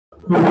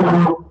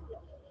Good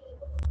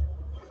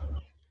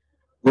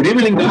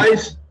evening,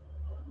 guys.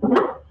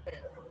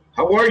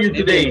 How are you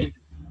today?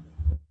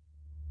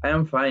 I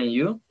am fine.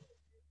 You?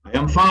 I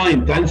am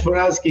fine. Thanks for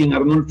asking,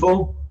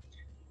 Arnulfo.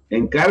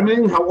 And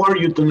Carmen, how are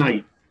you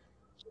tonight?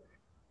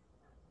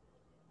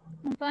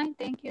 I'm fine,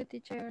 thank you,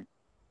 teacher.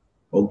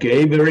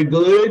 Okay, very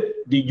good.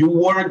 Did you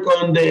work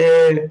on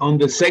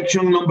the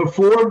section number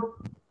 4?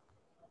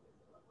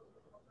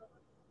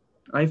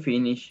 I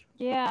finished.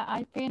 Yeah,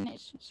 I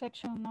finished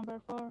section number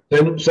 4.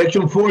 Then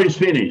section 4 is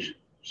finished.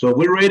 So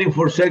we're ready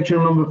for section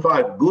number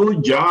 5.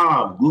 Good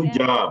job. Good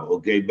job.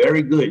 Okay,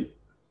 very good.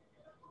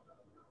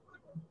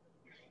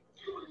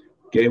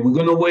 Okay, we're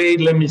gonna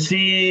wait. Let me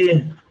see.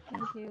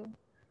 Thank you.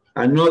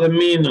 Another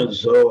minute,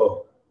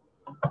 so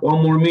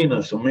 1 more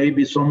minute, so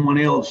maybe someone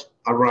else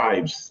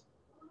arrives.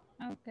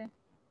 Okay.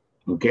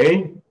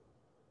 Okay?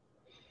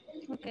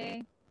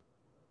 Okay.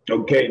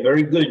 Okay,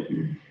 very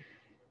good.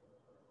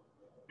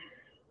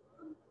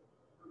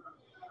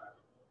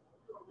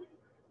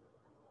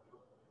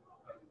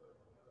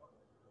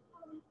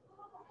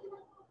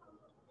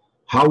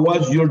 How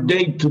was your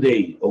day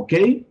today?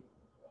 Okay?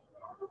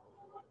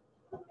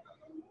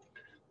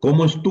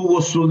 ¿Cómo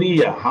estuvo su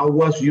día? How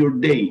was your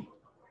day?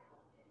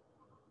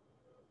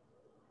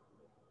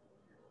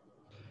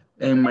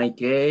 In my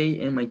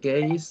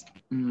case,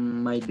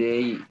 my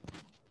day,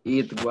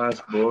 it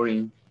was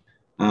boring.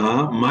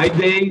 My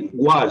day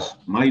was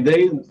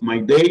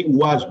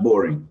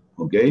boring.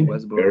 Okay,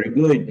 Was boring. Very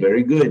good,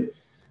 very good.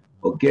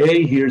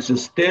 Okay, here's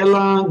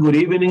Estela. Good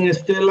evening,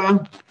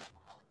 Estela.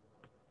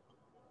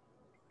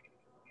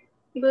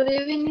 Good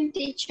evening,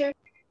 teacher.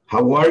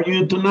 How are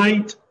you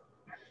tonight?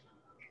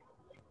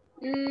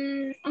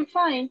 I'm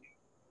fine.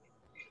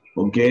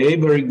 Okay,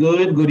 very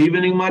good. Good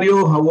evening,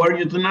 Mario. How are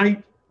you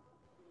tonight?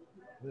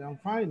 I'm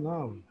fine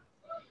now.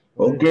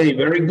 Okay,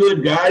 very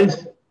good,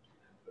 guys.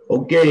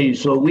 Okay,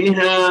 so we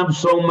have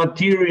some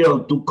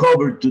material to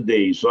cover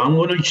today. So I'm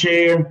going to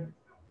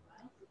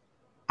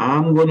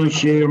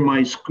share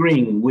my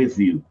screen with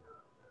you.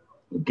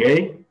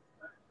 Okay?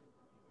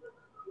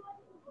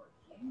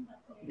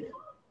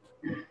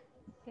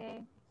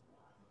 Okay.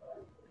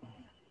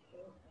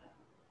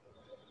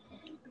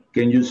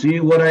 Can you see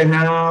what I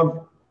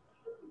have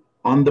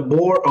on the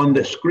board, on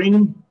the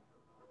screen?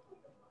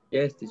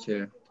 Yes,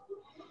 teacher.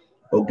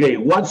 Okay,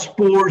 what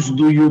sports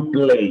do you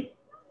play?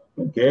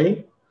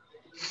 Okay,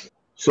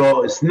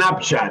 so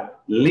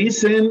snapshot,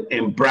 listen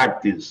and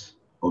practice.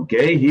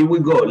 Okay, here we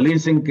go.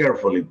 Listen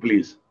carefully,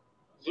 please.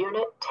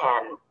 Unit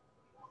 10.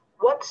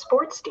 What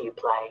sports do you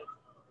play?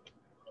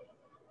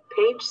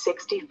 Page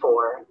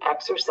 64,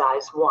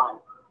 exercise 1.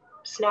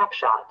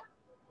 Snapshot.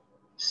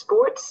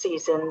 Sports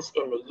seasons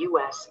in the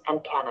US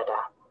and Canada.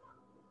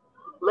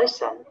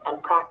 Listen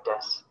and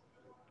practice.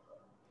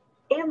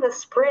 In the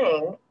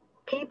spring,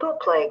 people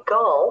play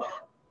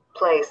golf,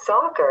 play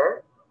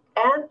soccer,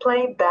 and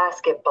play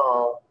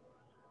basketball.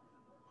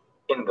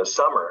 In the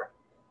summer,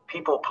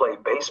 people play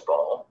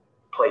baseball,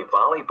 play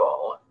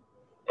volleyball,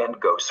 and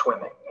go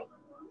swimming.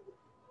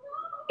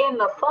 In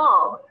the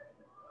fall,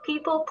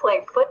 people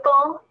play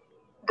football,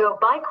 go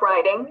bike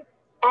riding,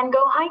 and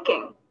go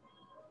hiking.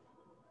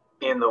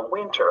 In the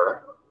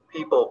winter,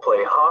 people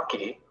play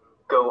hockey,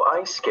 go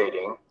ice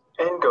skating,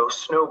 and go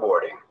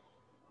snowboarding.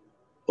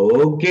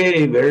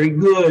 Okay, very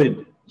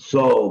good.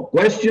 So,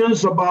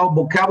 questions about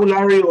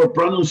vocabulary or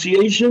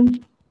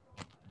pronunciation?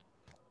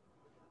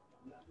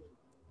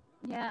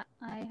 Yeah,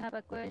 I have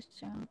a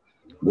question.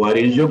 What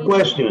is your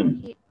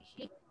question?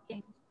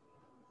 Hiking.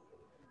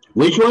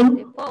 Which one?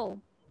 The fall.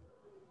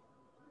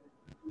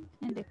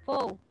 In the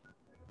fall.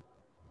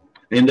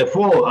 In the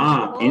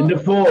fall, in the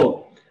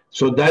fall.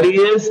 So that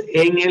is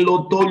en el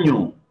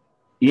otoño.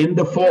 In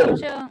the fall.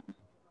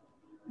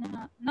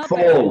 No,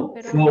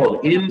 fall,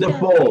 in the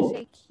fall.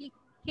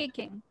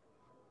 Hiking.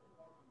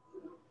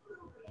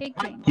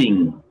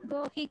 Hiking.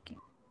 Go hiking.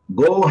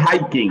 Go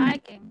hiking.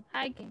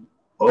 Hiking.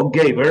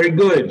 Okay, very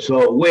good.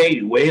 So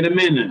wait a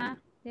minute.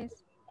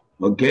 Yes.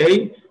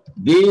 Okay,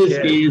 this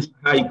is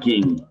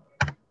hiking.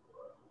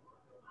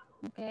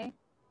 Okay.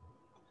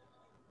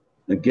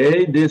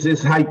 Okay, this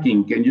is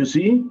hiking. Can you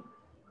see?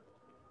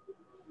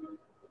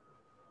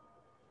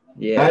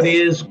 Yes. That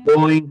is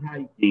going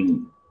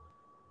hiking.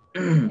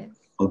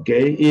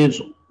 Okay,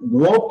 is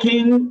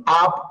walking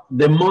up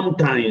the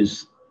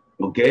mountains.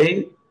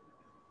 Okay,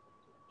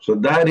 so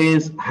that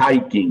is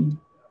hiking.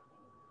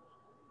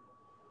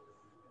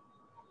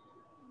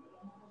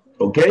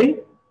 Okay,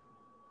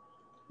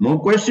 more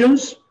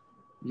questions?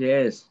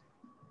 Yes.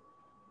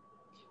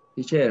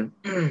 Teacher.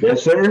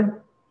 Yes,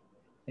 sir.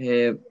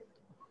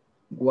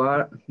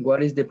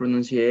 What is the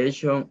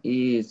pronunciation?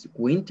 Is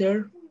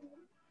winter?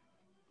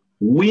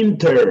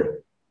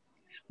 Winter.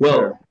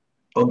 Well,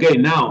 okay,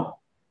 now,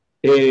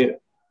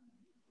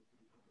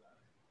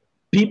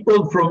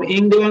 people from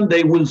England,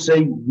 they will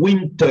say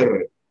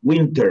winter,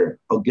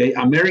 okay?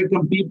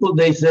 American people,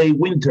 they say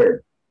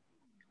winter,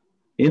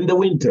 in the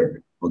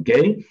winter,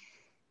 okay?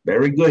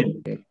 Very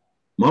good.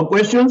 More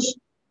questions?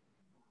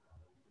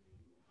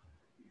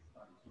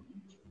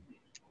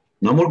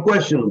 No more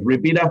questions.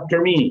 Repeat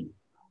after me.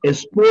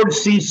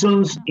 Sports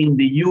seasons in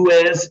the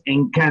US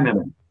and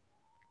Canada.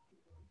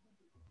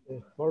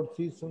 Sport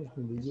seasons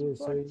in the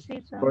USA.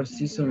 For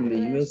season in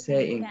the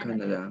USA and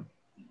Canada.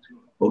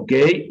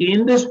 Okay.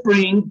 In the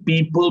spring,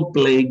 people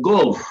play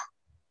golf.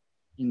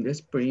 In the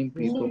spring,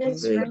 people play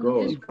spring,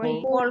 golf.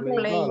 People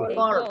play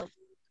golf.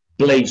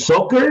 Play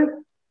soccer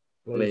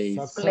Play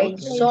Play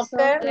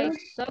soccer. Play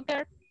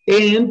soccer.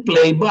 and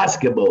play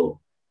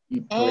basketball.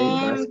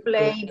 And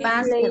play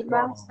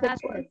basketball.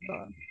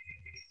 Basketball.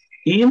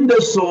 In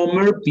the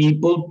summer,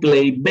 people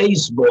play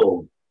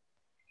baseball.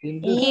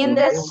 In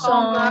the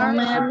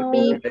summer,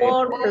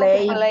 people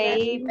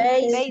play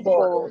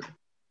baseball.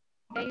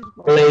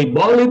 Baseball. Play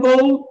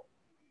volleyball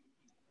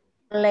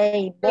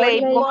Play Play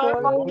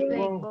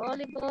volleyball.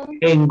 volleyball.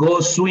 and go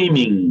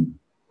swimming.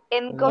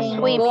 And go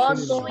swimming.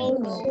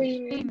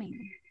 Swimming.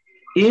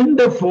 In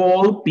the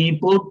fall,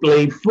 people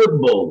play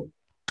football.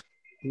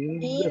 In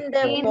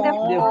the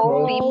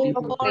fall,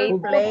 people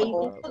play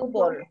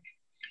football.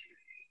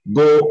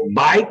 Go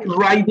bike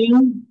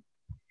riding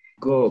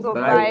Go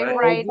bike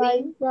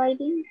riding.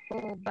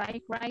 Go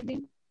bike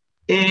riding.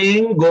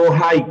 and go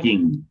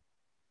hiking.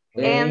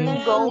 And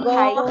go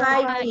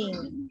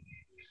hiking.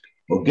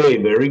 Okay,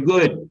 very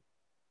good.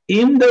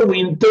 In the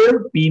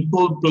winter,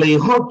 people play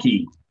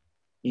hockey.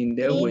 in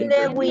the In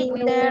winter. the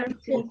winter,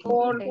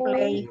 people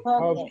play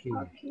hockey.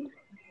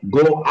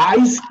 Go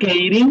ice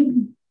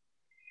skating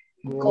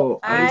Go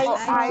Ice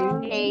ice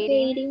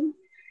skating.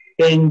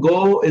 and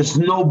go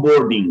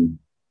snowboarding.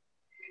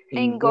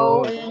 and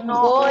go And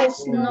go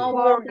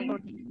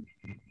snowboarding.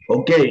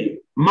 Okay,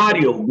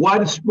 Mario,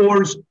 what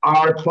sports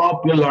are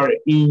popular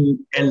in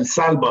El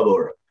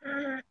Salvador?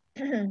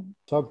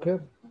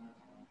 Soccer.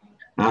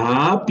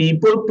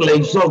 People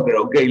play soccer.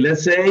 Okay,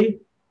 let's say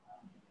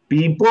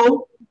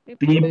people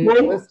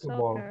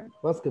Basketball.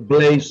 Basketball.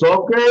 play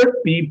soccer,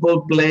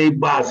 people play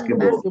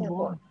basketball.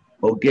 Basketball.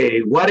 Okay,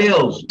 what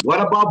else?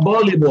 What about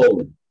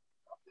volleyball?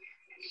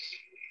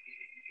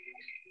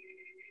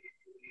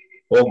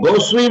 Or go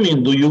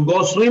swimming. Do you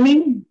go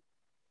swimming?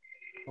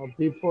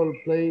 People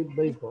play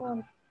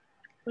baseball.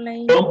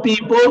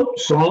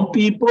 Some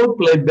people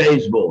play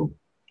baseball.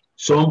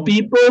 Some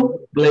people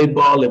play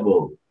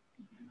volleyball.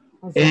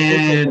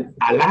 And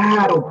a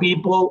lot of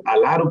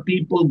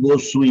people go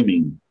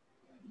swimming.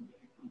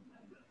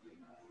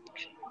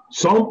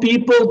 Some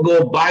people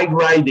go bike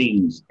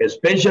riding,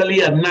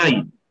 especially at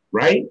night,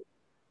 right?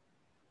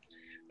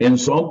 And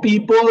some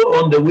people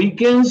on the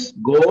weekends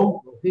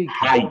go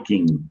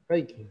hiking.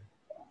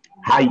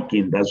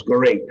 Hiking, that's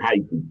correct,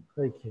 hiking.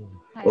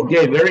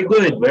 Okay, very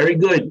good, very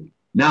good.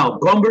 Now,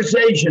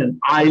 conversation.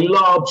 I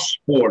love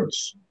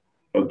sports.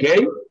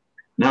 Okay?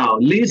 Now,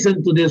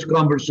 listen to this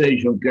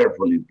conversation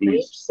carefully, Page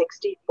please.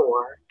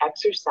 64,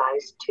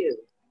 exercise 2,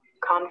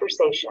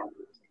 conversation.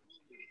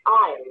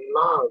 I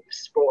love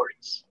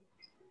sports.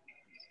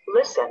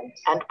 Listen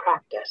and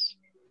practice.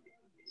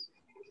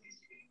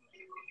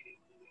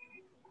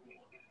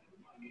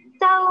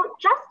 So,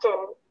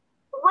 Justin,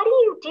 what do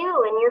you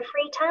do in your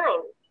free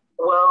time?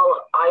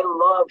 Well, I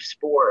love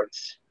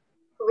sports.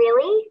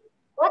 Really?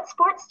 What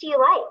sports do you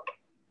like?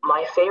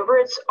 My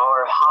favorites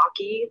are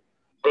hockey,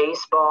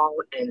 baseball,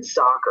 and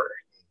soccer.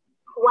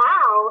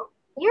 Wow,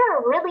 you're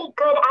a really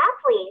good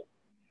athlete.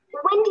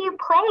 When do you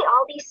play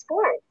all these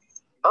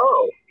sports?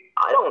 Oh,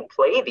 I don't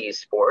play these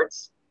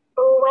sports.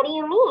 What do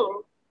you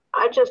mean?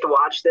 I just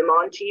watch them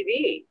on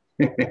TV.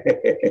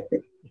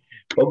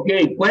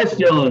 Okay,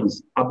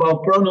 questions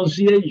about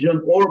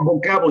pronunciation or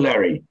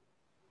vocabulary.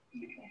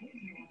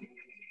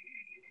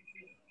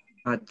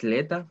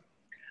 Atleta.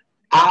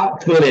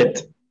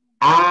 Athlete,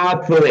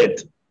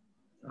 athlete,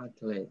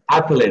 Athlete.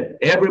 athlete.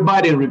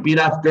 Everybody repeat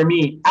after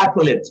me.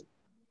 Athlete,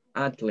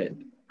 Athlete.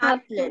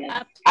 Athlete.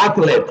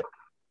 athlete,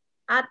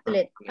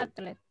 Athlete.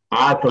 Athlete.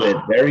 athlete.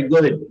 Very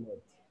good.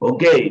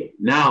 Okay,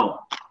 now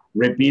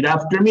repeat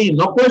after me.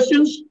 No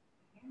questions?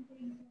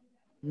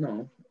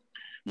 No.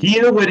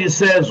 Here where it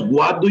says,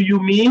 what do you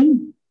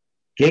mean?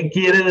 ¿Qué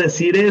quiere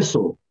decir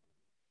eso?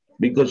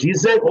 Because he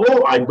said,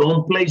 oh, I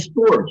don't play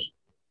sports.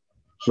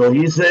 So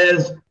he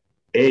says,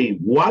 hey,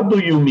 what do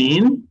you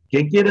mean?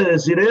 ¿Qué quiere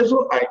decir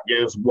eso? I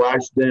just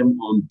watch them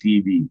on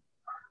TV.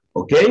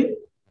 Okay?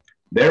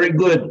 Very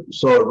good.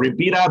 So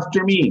repeat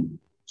after me.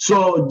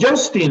 So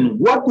Justin,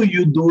 what do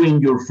you do in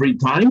your free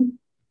time?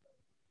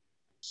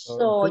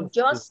 So,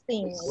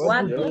 Justin,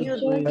 what do you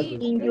do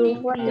in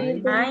your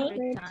free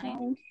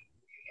time?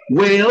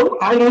 Well,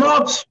 I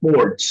love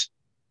sports.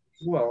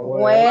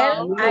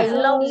 Well, I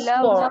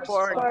love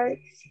sports.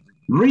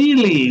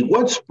 Really?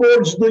 What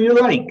sports do you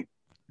like?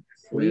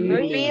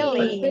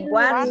 Really?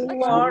 What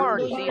sport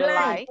do you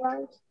like?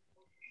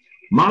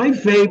 My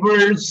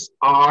favorites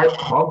are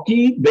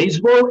hockey,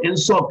 baseball, and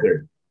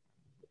soccer.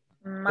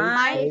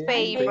 My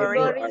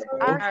favorites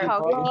are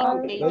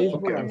hockey,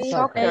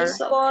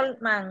 baseball,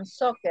 and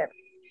soccer.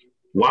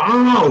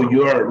 Wow,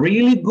 you're a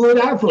really good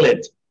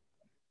athlete.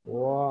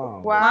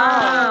 Wow.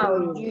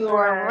 Wow, you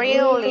are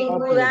really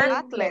good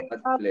athlete.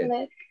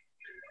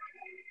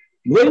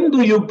 When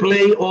do you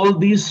play all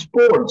these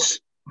sports?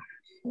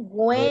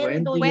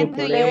 When do you When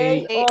do you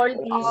play play all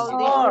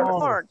these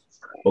sports?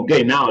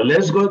 Okay, now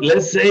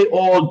let's say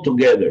all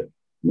together.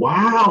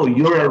 Wow,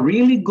 you're a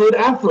really good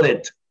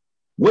athlete.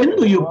 When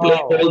do you play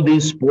all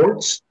these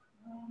sports?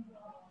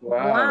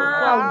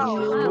 Wow,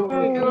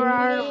 you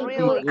are a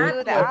really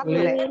good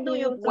athlete. When do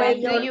you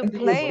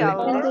play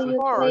all these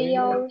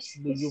sports?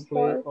 Do you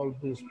play all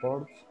these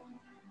sports?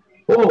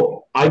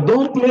 Oh, I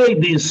don't play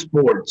these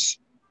sports.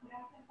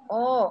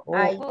 Oh,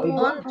 I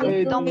don't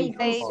play play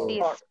these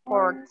these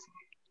sports.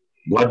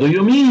 What do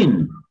you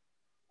mean?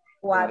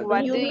 What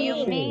do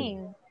you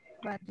mean?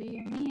 What do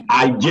you mean?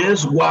 I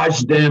just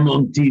watch them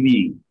on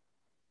TV.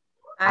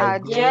 I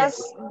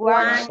just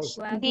watch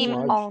him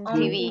on On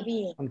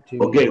TV.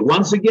 Okay,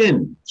 once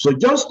again. So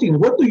Justin,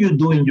 what do you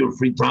do in your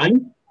free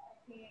time?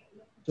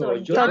 So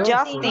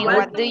Justin,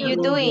 what do you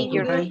do in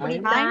your free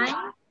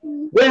time?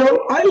 Well,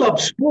 I love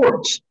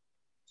sports.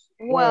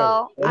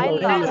 Well, I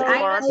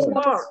love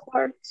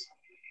sports.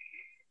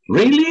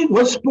 Really?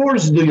 What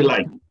sports do you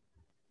like?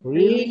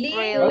 Really?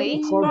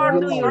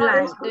 What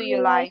sports do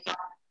you like?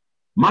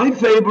 My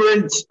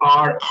favorites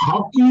are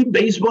hockey,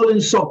 baseball,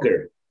 and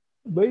soccer.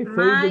 My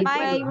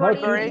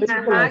favorite is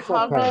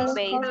hockey,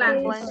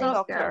 baseball, and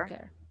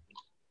soccer.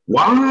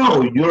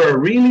 Wow, you're a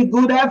really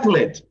good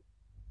athlete.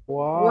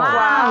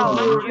 Wow,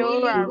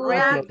 you're a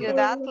really good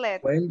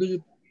athlete. When do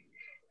you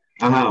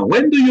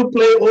When do you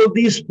play all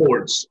these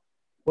sports?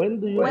 When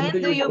do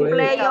you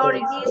play all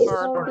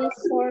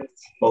these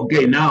sports?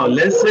 Okay, now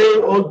let's say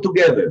all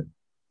together.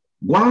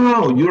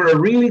 Wow, you're a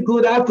really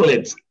good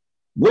athlete.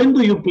 When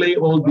do you play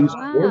all these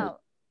sports?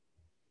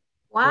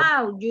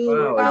 Wow, you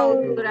are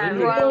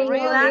a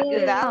really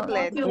good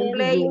athlete. You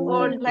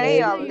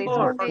play all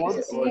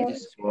these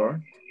sports.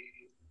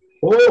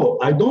 Oh,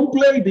 I don't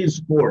play these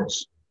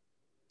sports.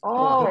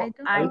 Oh,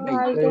 I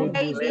don't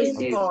play these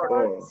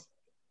sports.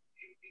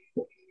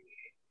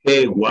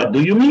 Hey, what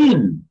do you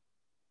mean?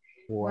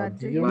 What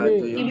do you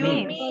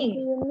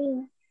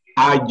mean?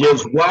 I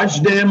just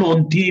watch them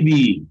on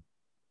TV.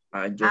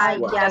 I just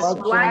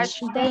watch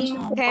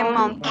them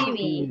on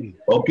TV.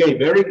 Okay,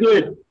 very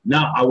good.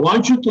 Now, I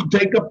want you to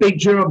take a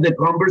picture of the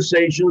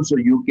conversation so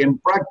you can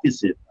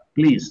practice it.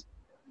 Please,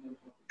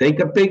 take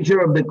a picture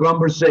of the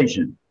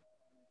conversation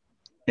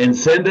and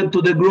send it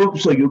to the group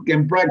so you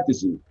can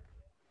practice it.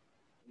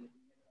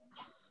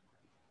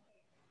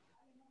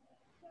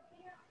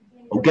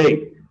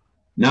 Okay,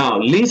 now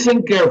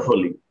listen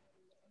carefully.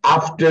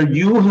 After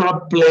you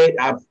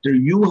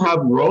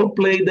have role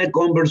played the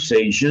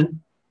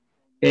conversation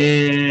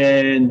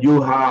and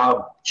you have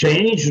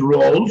changed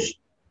roles,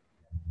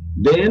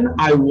 then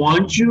I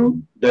want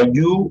you that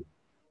you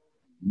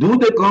do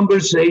the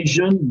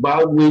conversation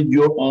but with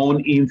your own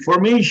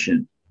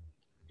information.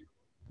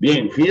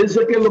 Bien,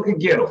 fíjense que es lo que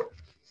quiero.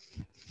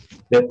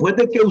 Después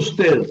de que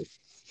usted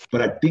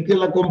practique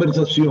la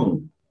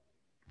conversación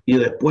y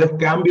después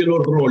cambie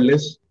los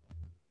roles,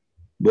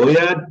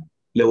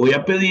 le voy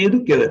a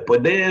pedir que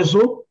después de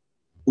eso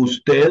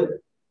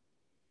usted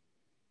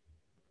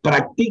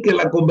practique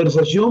la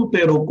conversación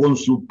pero con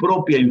su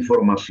propia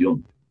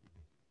información.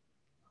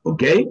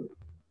 Okay?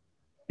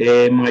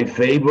 My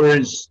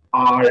favorites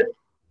are,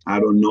 I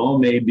don't know,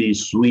 maybe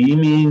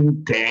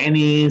swimming,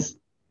 tennis,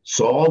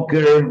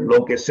 soccer,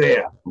 lo que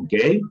sea.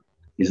 Okay?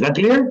 Is that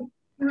clear?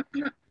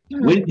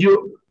 With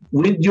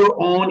your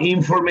own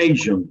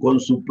information, con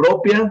su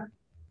propia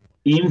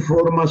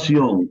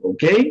información.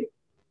 Okay?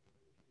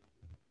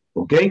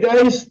 Okay,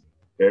 guys?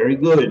 Very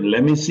good.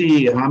 Let me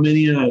see how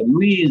many,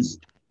 Luis,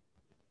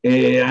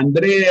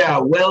 Andrea,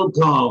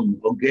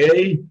 welcome.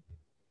 Okay?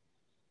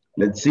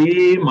 Let's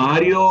see,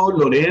 Mario,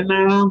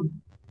 Lorena,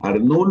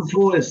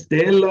 Arnulfo,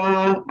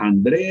 Estela,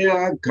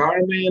 Andrea,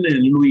 Carmen,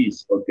 and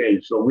Luis. Okay,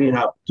 so we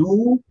have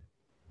 2,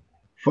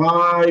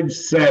 5,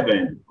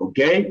 7,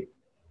 okay?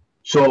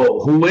 So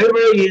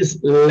whoever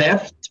is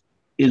left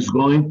is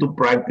going to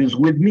practice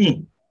with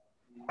me.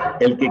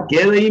 El que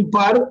quede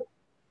impar,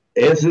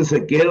 ese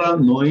se queda,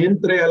 no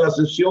entre a la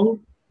sesión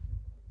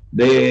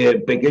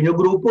de pequeño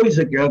grupo y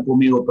se queda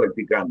conmigo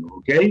practicando,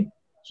 okay?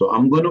 So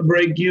I'm going to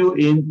break you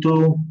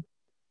into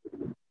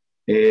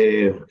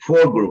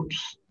 4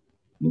 groups.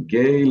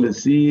 Okay,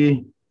 let's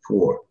see,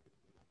 4.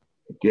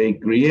 Okay,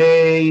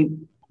 create,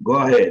 go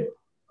ahead.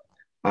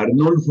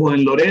 Arnulfo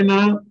and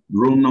Lorena,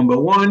 room number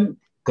 1.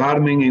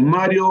 Carmen and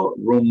Mario,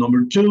 room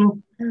number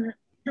 2.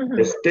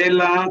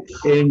 Estela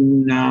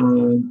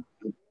and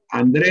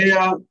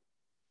Andrea,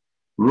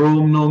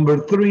 room number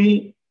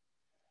 3.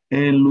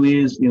 And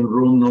Luis in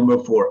room number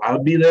 4.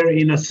 I'll be there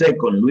in a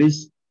second,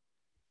 Luis.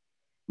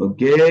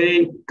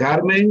 Okay,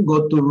 Carmen,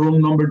 go to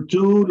room number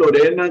 2.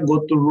 Lorena,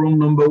 go to room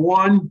number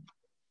 1.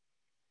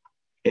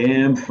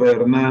 And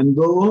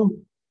Fernando,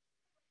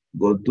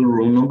 go to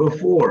room number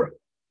 4.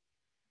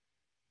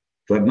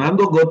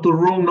 Fernando, go to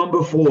room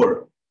number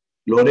 4.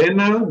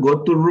 Lorena,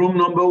 go to room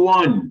number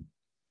 1.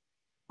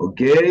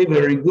 Okay,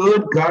 very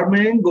good.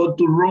 Carmen, go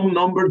to room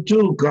number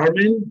 2.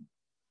 Carmen.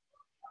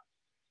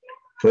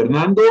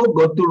 Fernando,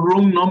 go to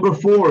room number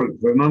 4.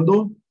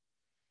 Fernando.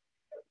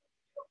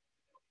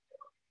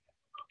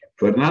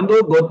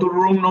 Fernando, go to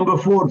room number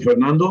 4,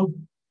 Fernando.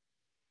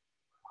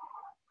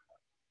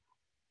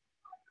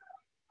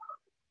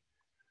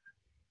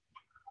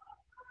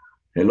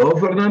 Hello,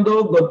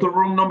 Fernando, go to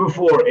room number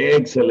 4.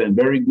 Excellent,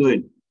 very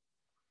good.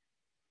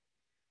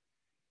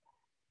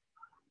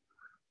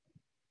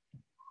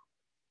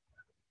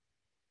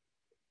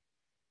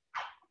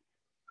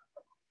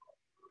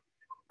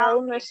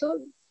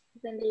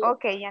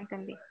 Ok, ya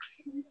entendí.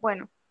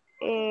 Bueno,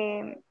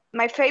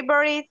 my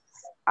favorites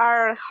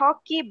are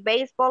hockey,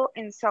 baseball,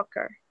 and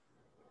soccer.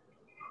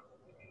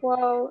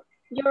 Wow,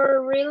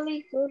 you're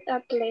really good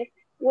athlete.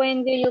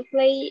 When do you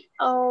play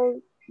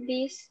all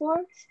these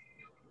sports?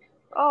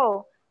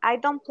 Oh, I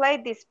don't play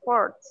these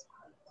sports.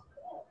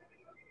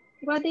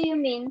 What do you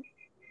mean?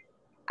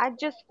 I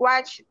just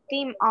watch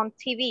them on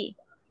TV.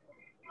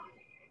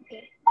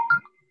 Okay.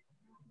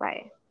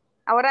 Vaya.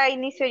 Ahora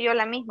inicio yo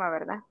la misma,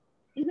 ¿verdad?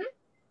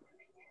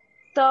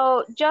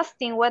 So,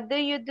 Justin, what do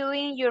you do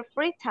in your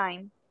free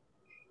time?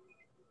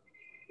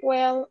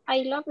 Well,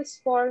 I love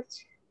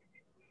sports.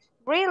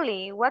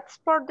 Really? What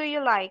sport do you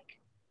like?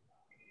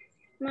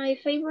 My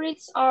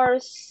favorites are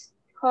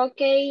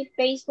hockey,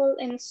 baseball,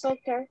 and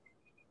soccer.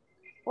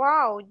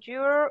 Wow,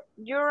 you're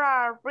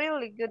a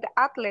really good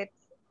athlete.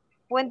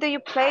 When do you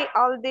play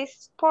all these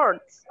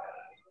sports?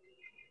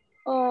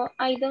 Oh,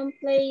 I don't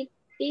play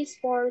these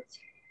sports.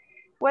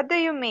 What do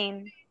you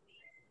mean?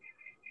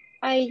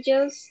 I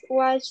just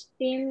watch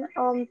them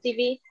on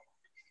TV.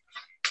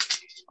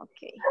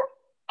 Okay.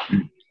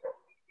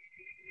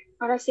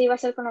 Ahora sí va a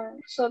ser con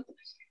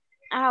nosotros.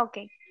 Ah,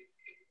 okay.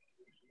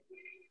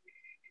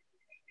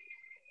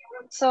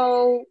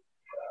 So,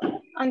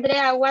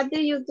 Andrea, what do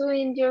you do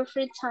in your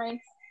free time?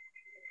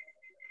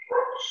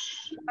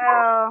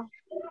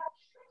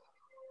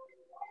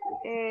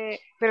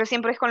 Pero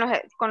siempre es con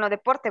los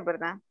deportes,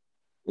 ¿verdad?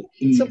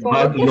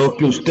 Supongo que Lo sí.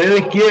 que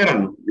ustedes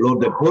quieran, los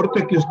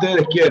deportes que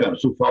ustedes quieran,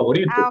 su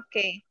favorito. Ah,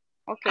 okay.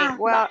 Okay,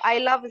 well, I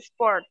love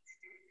sports.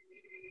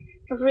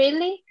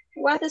 Really?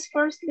 What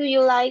sports do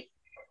you like?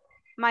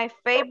 My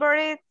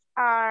favorites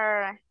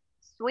are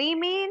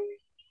swimming,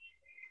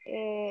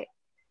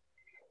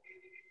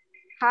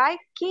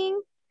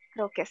 hiking,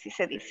 creo que así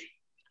se dice.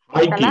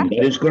 Hiking, that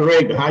is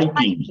correct,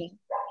 hiking.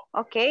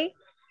 Okay.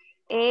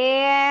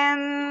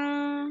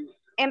 And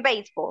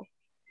baseball.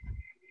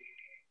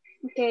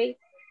 Okay.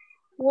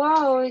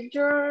 Wow,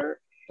 you're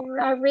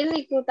a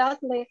really good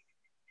athlete.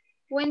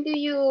 When do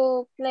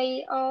you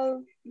play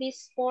all these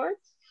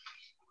sports?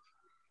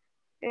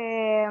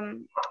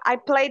 I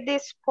played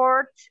this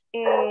sport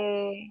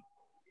in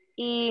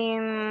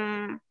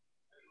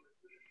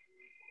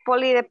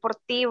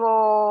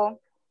Polideportivo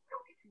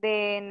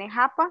de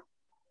Nejapa.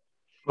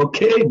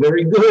 Okay,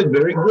 very good,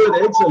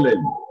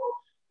 excellent.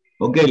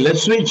 Okay,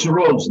 let's switch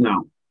roles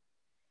now.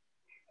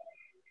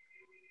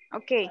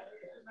 Okay.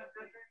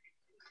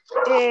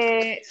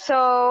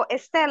 So,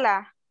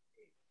 Estela,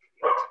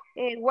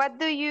 what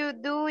do you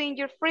do in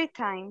your free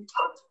time?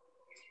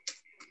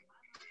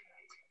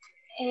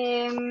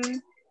 I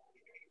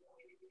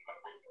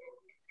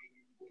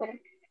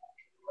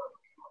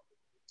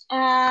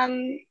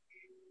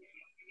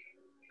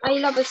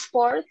love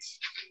sports.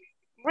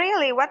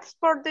 Really? What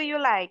sport do you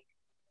like?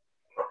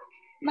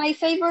 My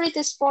favorite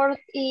sport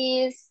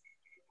is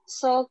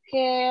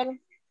soccer,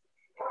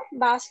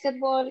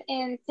 basketball,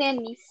 and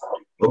tennis.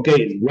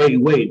 Okay,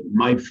 wait.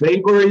 My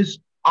favorites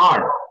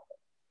are,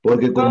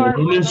 porque como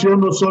no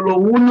menciono solo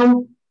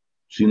uno,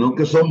 sino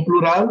que son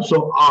plural,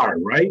 so are,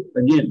 right?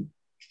 Again.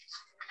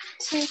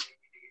 Sí.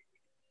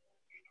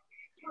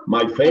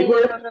 My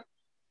favorite?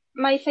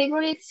 My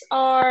favorites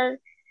are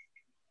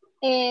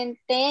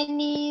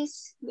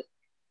tennis,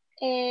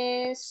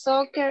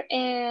 soccer,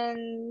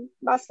 and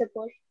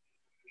basketball.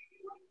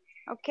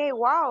 Okay,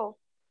 wow.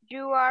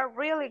 You are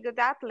really good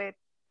athlete.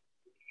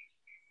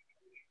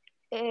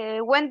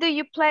 When do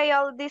you play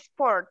all these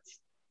sports?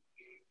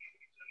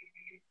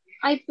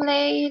 I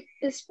play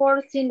the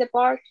sports in the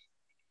park.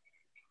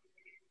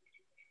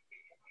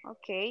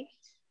 Okay.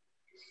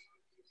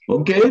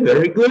 Okay,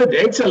 very good.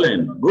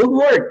 Excellent. Good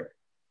work.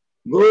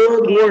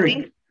 Good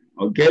work.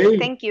 Okay.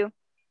 Thank you.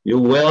 You're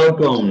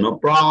welcome. No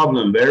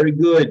problem. Very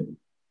good.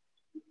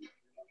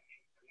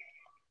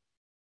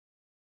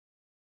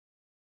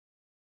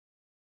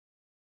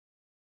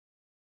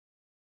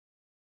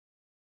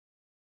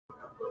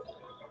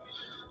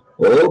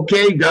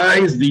 Okay,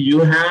 guys, do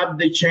you have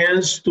the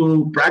chance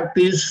to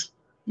practice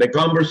the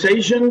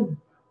conversation?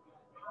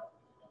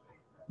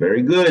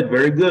 Very good,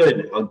 very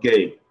good.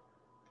 Okay.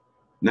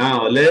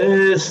 Now let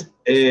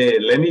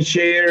me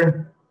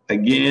share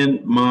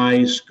again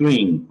my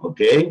screen,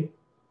 okay?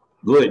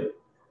 Good.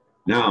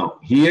 Now,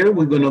 here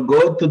we're gonna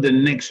go to the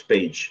next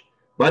page.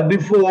 But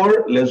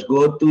before, let's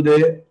go to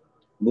the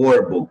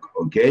workbook,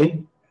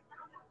 okay?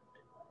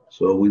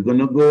 So we're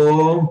gonna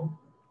go.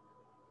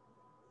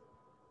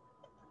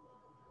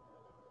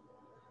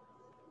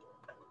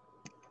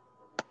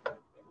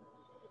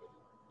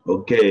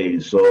 Okay,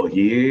 so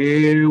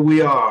here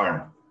we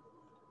are.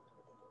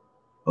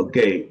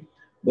 Okay,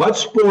 What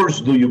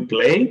sports do you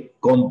play?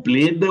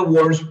 Complete the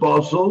words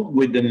puzzle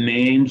with the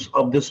names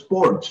of the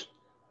sports.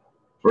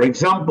 For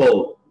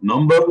example,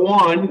 number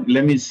one,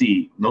 let me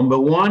see. Number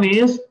one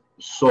is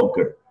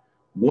soccer.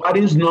 What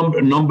is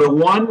number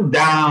one?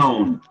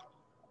 Down.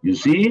 You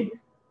see?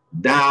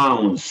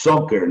 Down,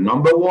 soccer.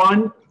 Number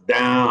one,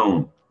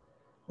 down.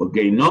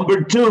 Okay,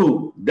 number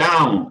two,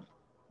 down.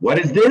 What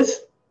is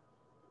this?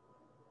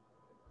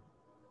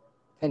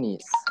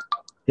 Tennis.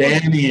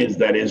 Tennis,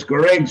 that is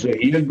correct. So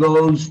here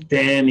goes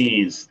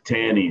tennis,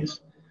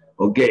 tennis.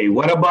 Okay,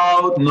 what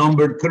about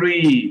number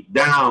three,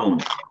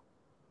 down?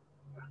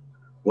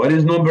 What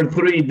is number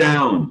three,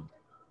 down?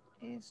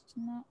 It's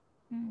not,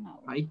 no.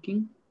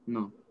 Hiking?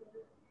 No.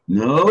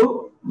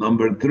 No,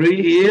 number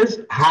three is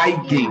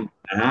hiking.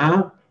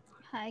 Hiking.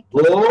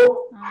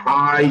 Go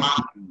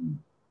hiking.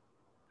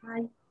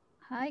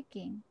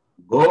 Hiking.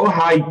 Go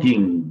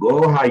hiking.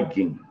 Go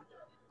hiking.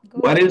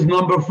 What is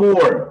number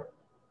four?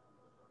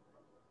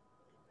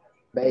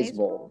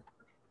 Baseball.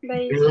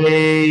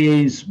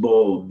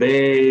 Baseball.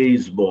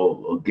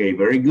 Baseball. Okay,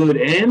 very good.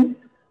 And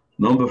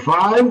number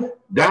five,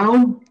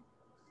 down?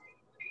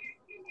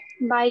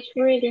 Bike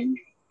riding.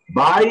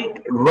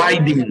 Bike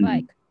riding.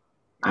 Bike.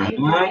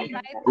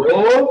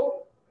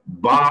 Go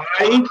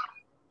bike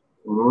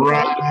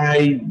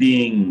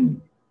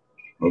riding.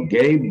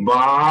 Okay,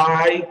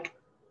 bike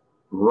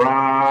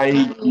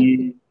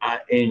riding.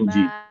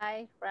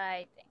 Bike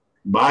riding.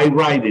 By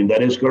riding,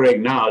 that is correct.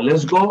 Now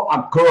let's go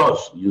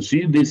across. You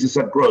see, this is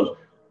across.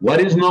 What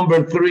is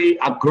number three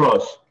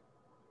across?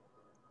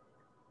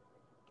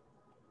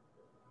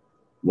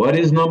 What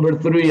is number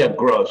three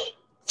across?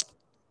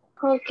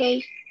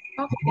 Okay.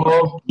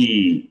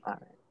 Hockey.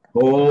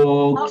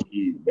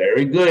 Hockey.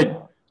 Very good.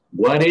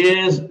 What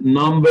is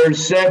number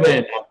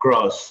seven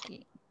across?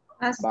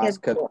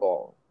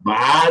 Basketball.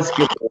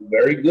 Basketball.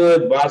 Very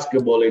good.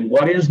 Basketball. And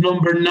what is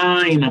number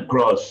nine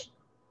across?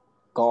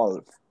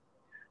 Golf.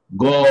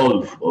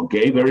 Golf.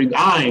 Okay, very good.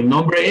 And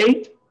number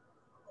eight?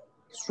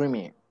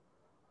 Swimming.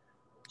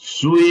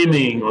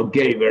 Swimming.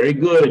 Okay, very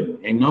good.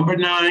 And number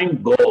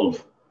nine,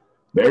 golf.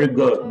 Very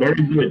good.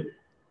 Very good.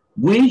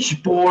 Which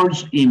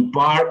sports in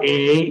part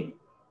A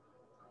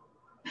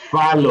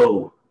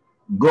follow?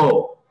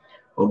 Go.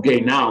 Okay,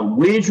 now,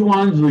 which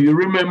ones do you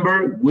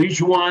remember?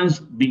 Which ones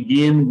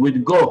begin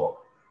with go?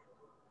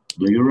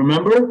 Do you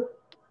remember?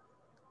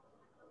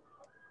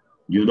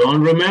 You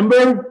don't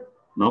remember?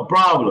 No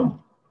problem.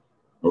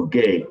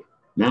 Okay,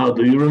 now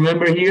do you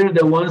remember here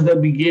the ones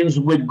that begins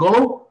with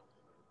go?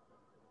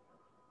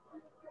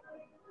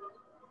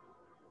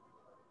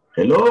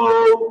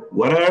 Hello,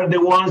 what are the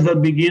ones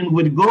that begin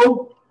with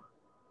go?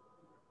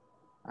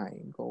 I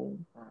go.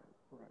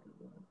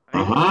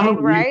 Bike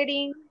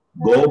riding.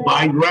 Go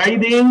bike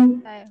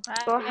riding.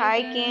 Go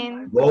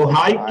hiking. Go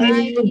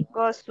hiking.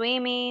 Go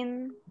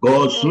swimming.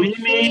 Go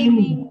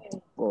swimming.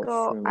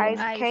 Go ice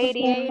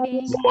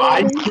skating. Go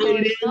ice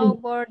skating.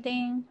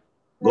 Snowboarding.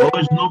 Go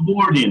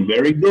snowboarding.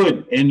 Very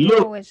good. And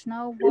look, Go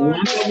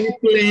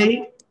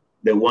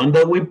the one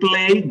that we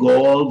play,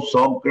 golf,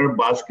 soccer,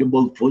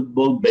 basketball,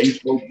 football,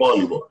 baseball,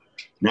 volleyball.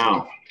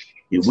 Now,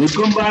 if we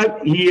come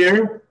back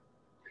here,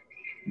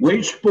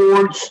 which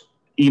sports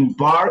in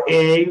part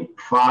A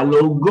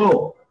follow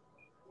go?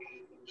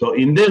 So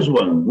in this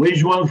one,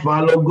 which one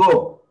follow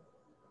go?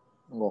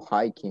 Go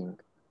hiking.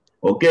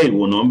 Okay,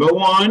 well, number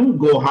one,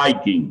 go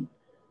hiking.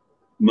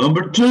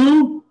 Number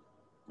two?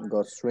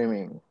 Go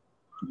swimming.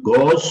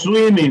 Go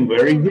swimming.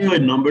 Very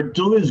good. Number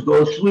two is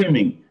go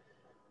swimming.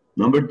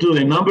 Number two.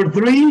 And number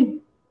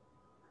three?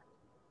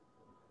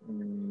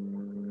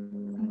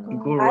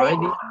 Go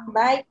riding.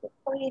 Bike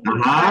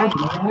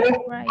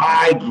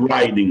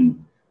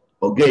riding.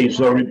 Okay,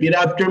 so repeat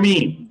after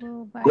me.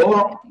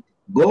 Go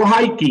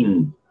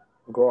hiking.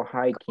 Go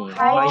hiking.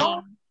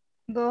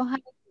 Go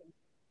hiking.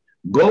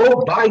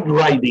 Go bike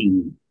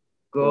riding.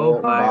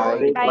 Go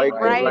bike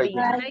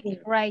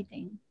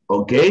riding.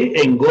 Okay,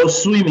 and go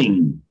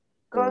swimming.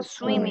 Go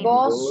swimming.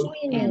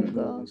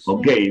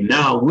 Okay,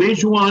 now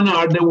which one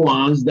are the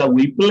ones that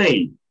we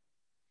play?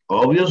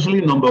 Obviously,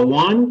 number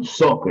one,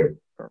 soccer.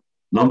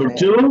 Number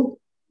two?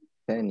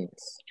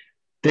 Tennis.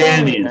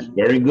 Tennis.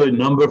 Very good.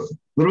 Number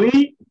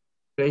three?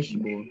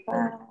 Baseball.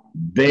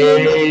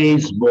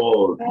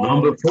 Baseball.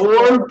 Number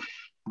four?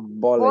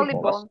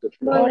 Volleyball.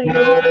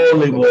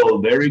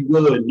 Volleyball. Very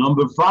good.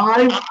 Number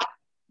five?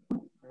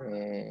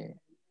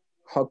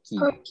 Hockey.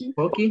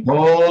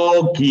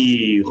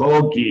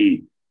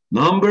 Hockey.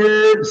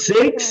 Number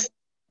six?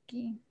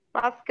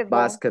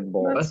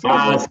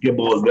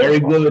 Basketball. Very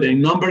good.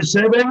 And number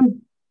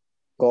seven?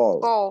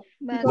 Golf.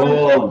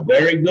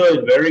 Very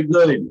good. Very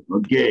good.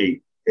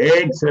 Okay.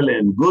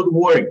 Excellent. Good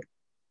work.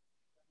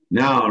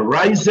 Now,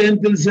 write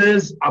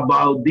sentences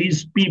about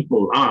these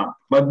people.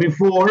 But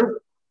before,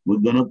 we're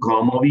going to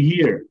come over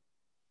here.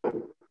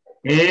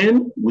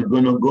 And we're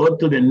going to go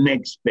to the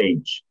next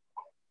page.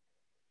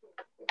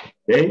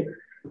 Okay?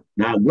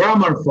 Now,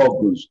 grammar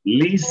focus.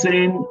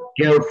 Listen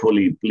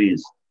carefully,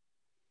 please.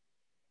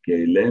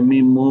 Okay, let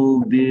me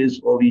move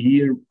this over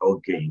here.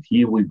 Okay,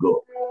 here we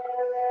go.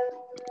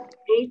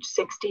 Page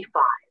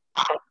 65,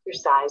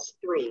 exercise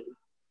 3,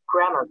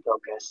 grammar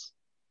focus.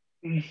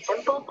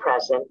 Simple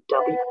present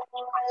W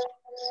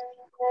questions.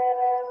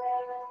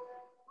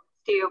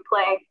 Do you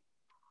play?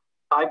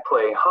 I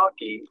play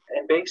hockey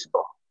and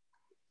baseball.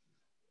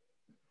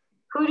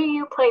 Who do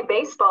you play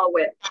baseball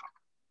with?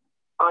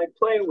 I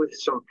play with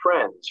some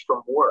friends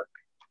from work.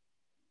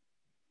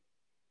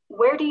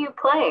 Where do you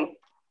play?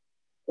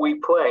 We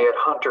play at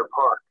Hunter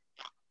Park.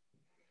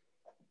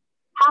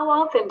 How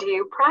often do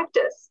you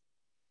practice?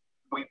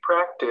 We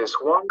practice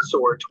once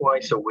or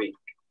twice a week.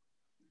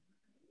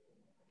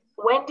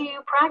 When do you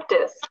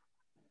practice?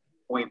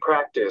 We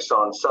practice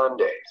on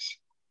Sundays.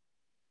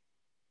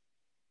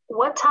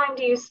 What time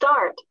do you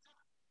start?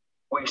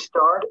 We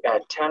start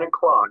at 10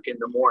 o'clock in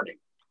the morning.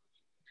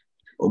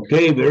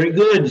 Okay, very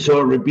good.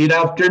 So repeat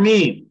after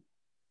me.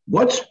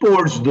 What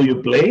sports do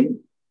you play?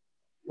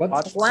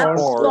 What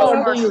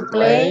sport do you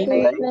play?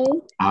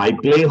 I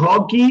play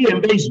hockey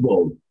and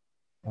baseball.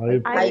 I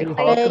play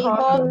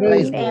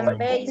hockey and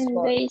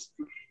baseball.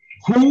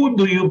 Who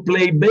do you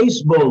play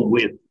baseball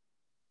with?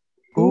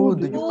 Who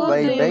do you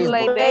play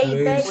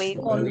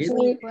baseball?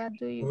 What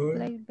do you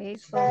play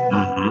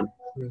baseball?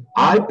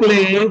 I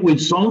play with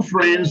some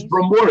friends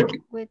from work.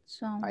 With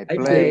some. I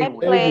play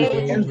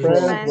with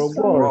friends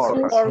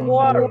for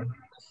work.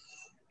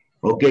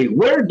 Okay,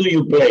 where do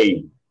you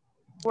play?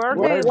 Where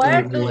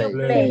do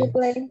you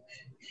play?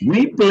 We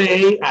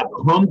play at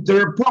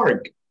Hunter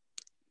Park.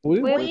 We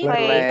play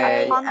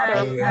at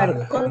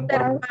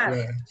Hunter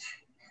Park.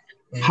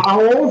 How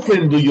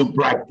often do you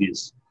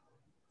practice?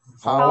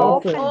 How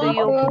often do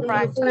you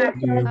practice?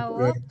 How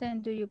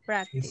often do you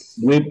practice?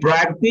 We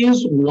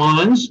practice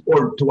once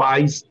or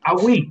twice a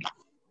week.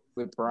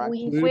 We practice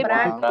We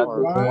practice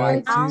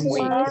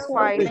once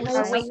or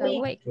twice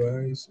a week.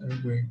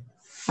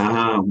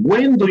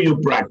 When do you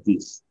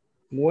practice?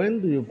 When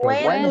do you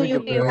When do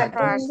you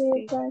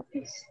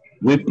practice?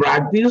 We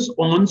practice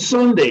on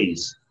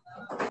Sundays.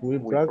 We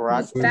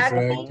practice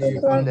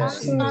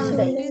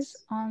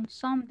On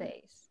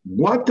Sundays.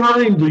 What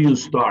time do you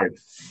start?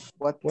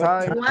 What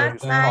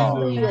time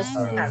do you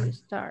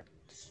start?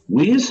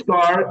 We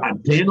start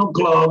at 10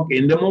 o'clock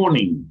in the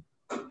morning.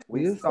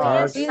 We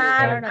start at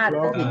 10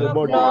 o'clock in the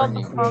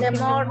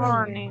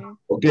morning.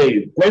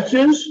 Okay,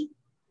 questions?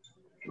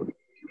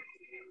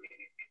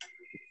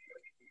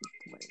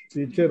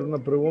 Teacher, una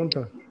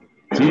pregunta.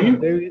 Sí.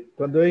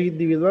 Cuando es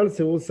individual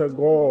se usa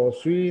go,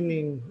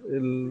 swimming,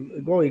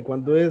 el go, y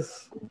cuando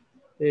es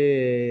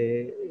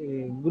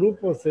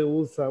grupo se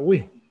usa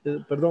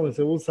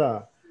se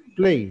usa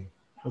play.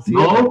 ¿Así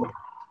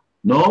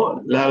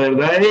No, la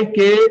verdad es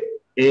que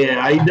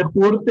hay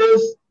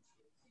deportes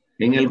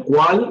en el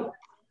cual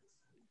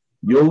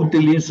yo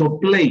utilizo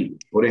play.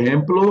 Por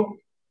ejemplo,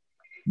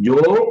 yo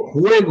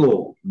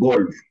juego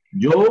golf,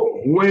 yo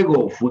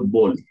juego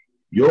fútbol,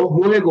 yo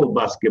juego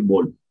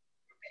básquetbol.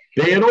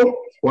 Pero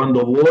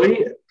cuando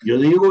voy,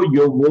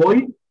 yo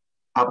voy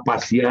a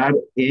pasear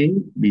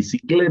en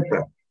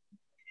bicicleta.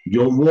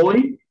 Yo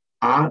voy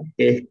a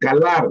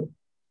escalar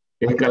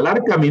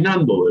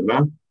caminando,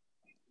 ¿verdad?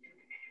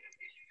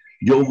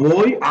 Yo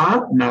voy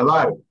a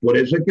nadar, por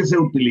eso es que se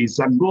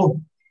utiliza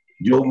go.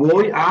 Yo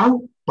voy a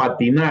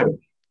patinar,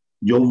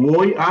 yo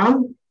voy a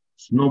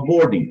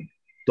snowboarding.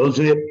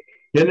 Entonces,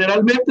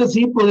 generalmente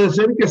sí puede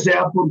ser que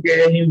sea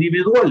porque es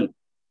individual,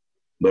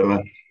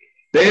 ¿verdad?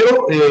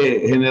 Pero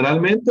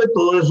generalmente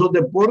todos esos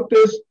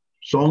deportes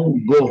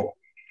son go,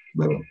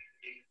 ¿verdad?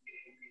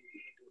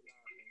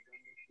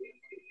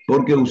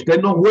 Porque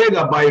usted no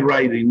juega bike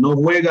riding, no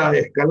juega a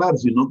escalar,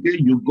 sino que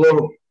you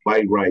go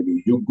bike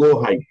riding, you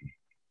go hiking.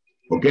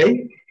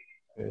 Okay?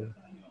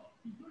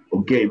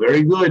 Okay,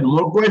 very good.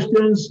 More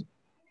questions?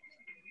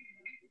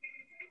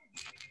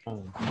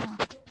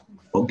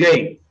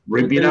 Okay,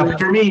 repeat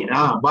after me.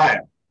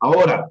 Vaya.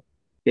 Ahora,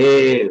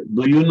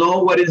 do you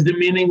know what is the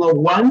meaning of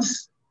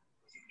once?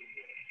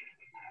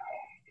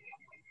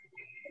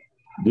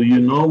 Do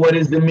you know what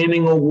is the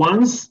meaning of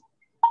once?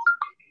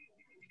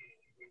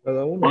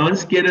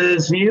 Once quiere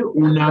decir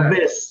una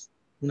vez.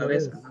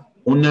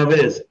 Una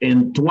vez.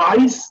 And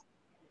twice,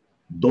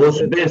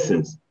 dos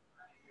veces.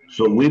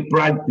 So we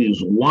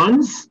practice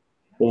once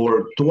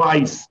or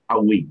twice a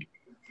week.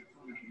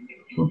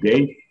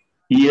 Okay.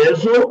 Y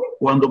eso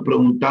cuando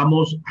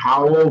preguntamos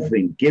how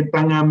often, ¿qué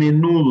tan a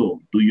menudo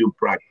do you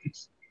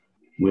practice?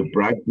 We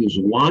practice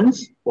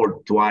once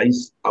or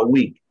twice a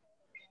week.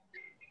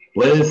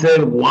 Puede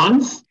ser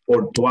once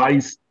or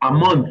twice a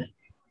month.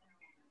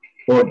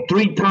 Or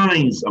 3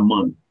 times a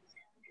month,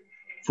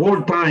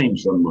 4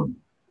 times a month.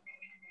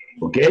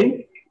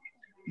 Okay?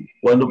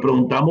 Cuando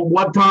preguntamos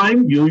what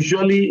time,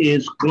 usually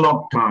is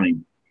clock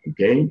time.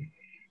 Okay?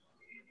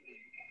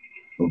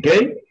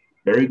 Okay?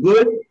 Very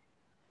good.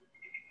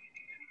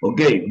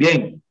 Okay,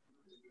 bien.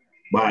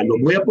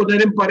 Los voy a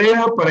poner en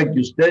pareja para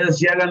que ustedes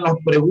se hagan las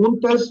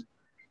preguntas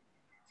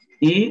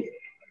y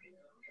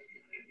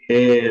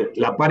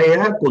la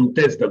pareja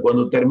contesta.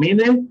 Cuando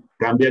termine,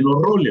 cambian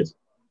los roles.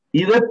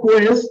 Y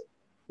después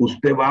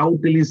usted va a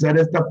utilizar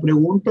estas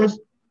preguntas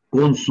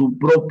con su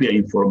propia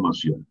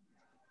información.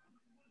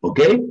 ¿Ok?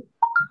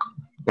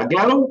 ¿Está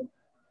claro?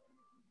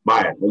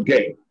 Vaya, ok.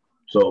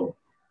 So,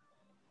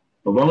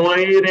 nos vamos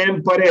a ir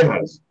en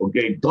parejas. Ok,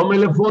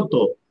 tómele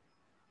foto.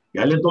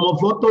 ¿Ya le tomó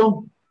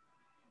foto?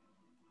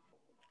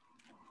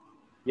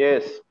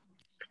 Yes.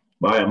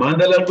 Vaya,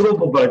 mándale al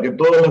grupo para que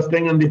todas las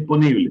tengan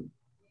disponibles.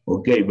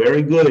 Ok,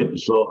 very good.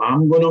 So,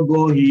 I'm going to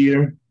go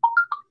here.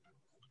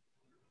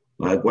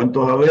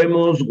 ¿Cuántos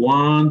sabemos?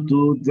 1,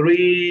 2,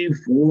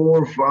 3,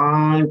 4,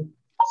 5,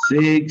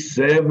 6,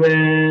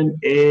 7,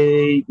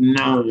 8,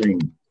 9.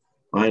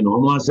 Bueno,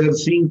 vamos a hacer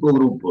 5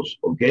 grupos,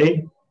 ¿ok?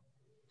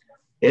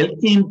 El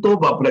quinto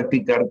va a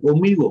practicar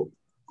conmigo,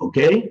 ¿ok?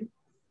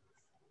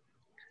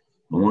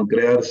 Vamos a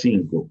crear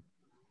 5.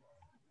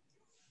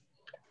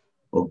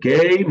 Ok,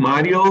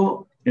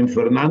 Mario and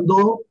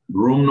Fernando,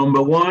 room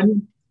number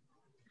 1.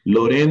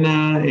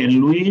 Lorena and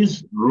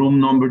Luis, room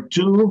number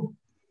 2.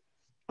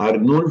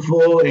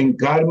 Arnulfo and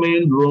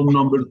Carmen, room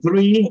number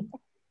 3.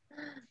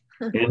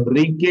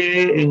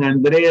 Enrique and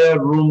Andrea,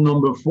 room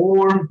number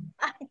 4.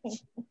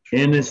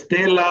 And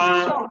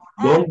Estela,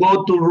 don't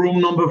go to room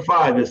number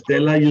 5.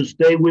 Estela, you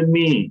stay with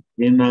me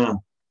in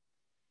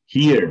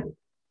here.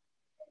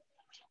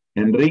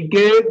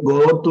 Enrique,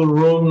 go to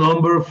room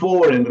number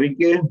 4.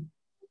 Enrique.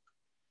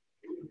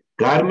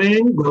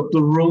 Carmen, go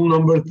to room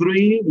number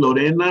 3.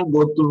 Lorena,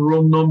 go to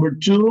room number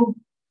 2.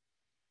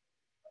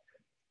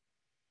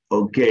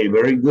 Okay,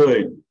 very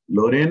good.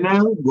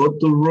 Lorena, go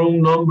to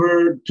room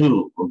number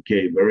 2.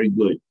 Okay, very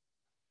good.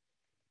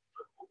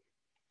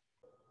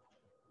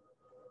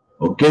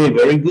 Okay,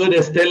 very good,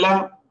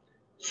 Estela.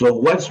 So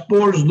what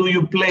sports do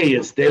you play,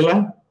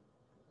 Estela?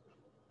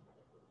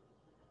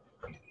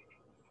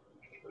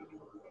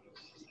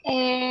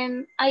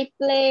 I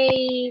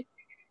play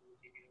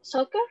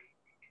soccer.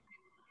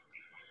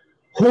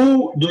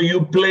 Who do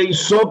you play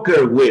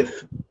soccer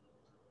with?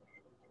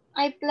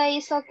 I play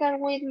soccer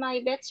with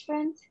my best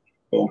friend.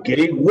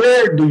 Okay,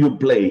 where do you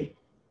play?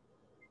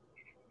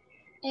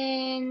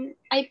 And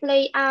I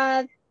play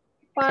at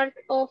part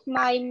of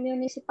my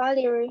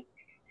municipality.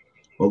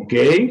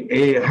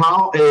 Okay,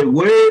 how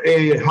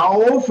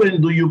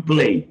often do you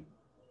play?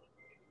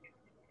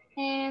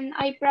 And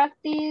I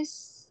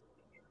practice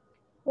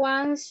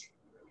once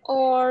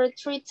or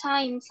 3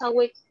 times a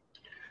week.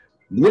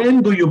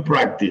 When do you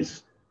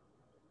practice?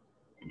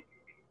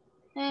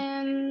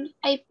 And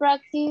I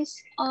practice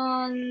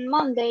on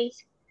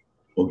Mondays.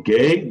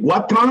 Okay,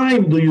 what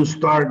time do you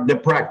start the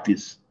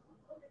practice?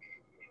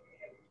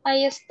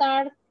 I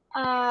start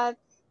at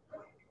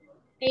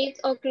 8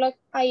 o'clock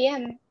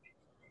a.m.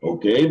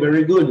 Okay,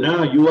 very good.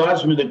 Now you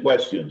ask me the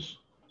questions.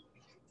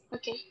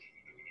 Okay.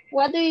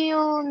 What do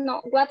you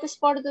know? What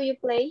sport do you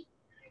play?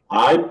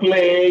 I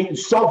play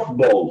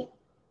softball.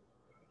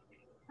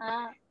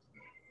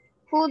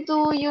 Who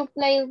do you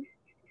play?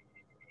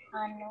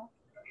 No.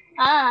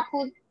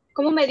 Who?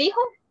 ¿Cómo me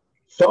dijo?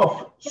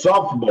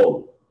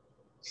 Softball.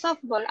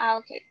 Softball.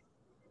 Okay.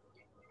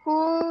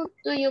 Who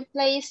do you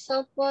play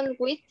softball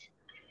with?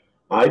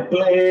 I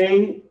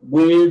play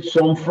with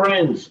some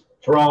friends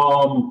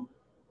from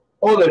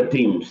other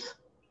teams.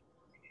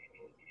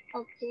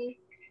 Okay.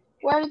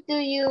 Where do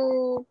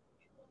you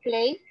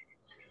play?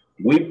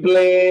 We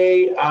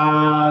play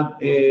at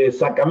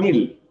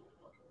Sacamil.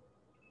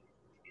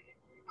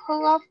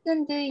 How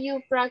often do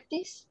you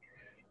practice?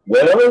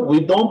 Well,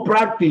 we don't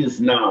practice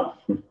now.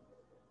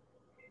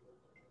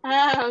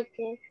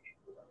 Okay.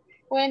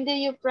 When do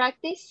you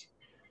practice?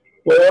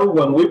 Well,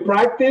 when we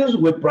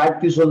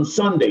practice on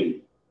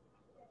Sunday.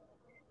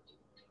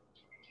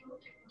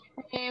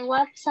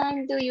 What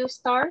time do you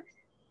start?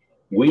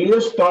 We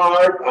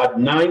start at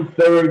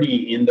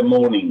 9:30 in the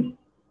morning.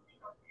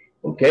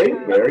 Okay,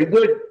 very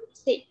good.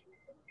 Sí.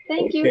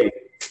 Thank you.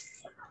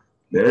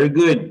 Very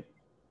good.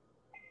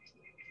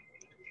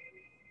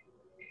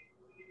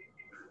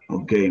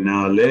 Okay,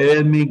 now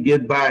let me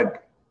get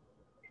back.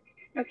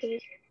 Okay.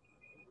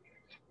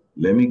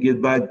 Let me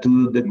get back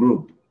to the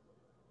group.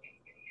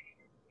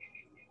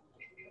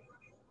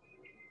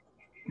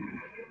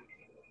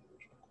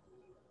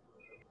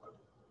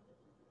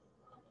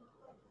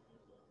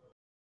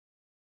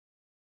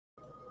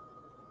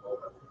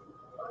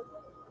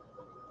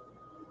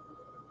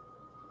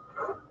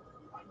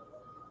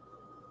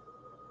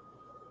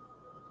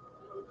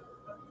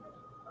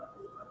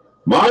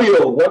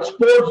 Mario, what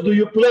sports do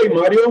you play,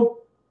 Mario?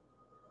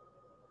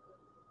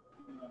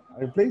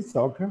 I play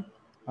soccer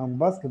and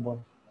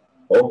basketball.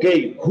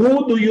 Okay,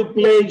 who do you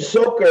play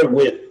soccer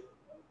with?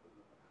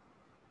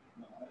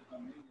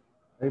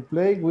 I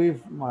play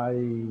with my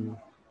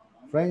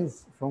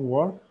friends from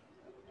work.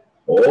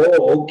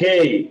 Oh,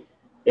 okay.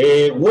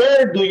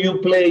 Where do you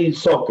play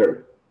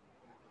soccer?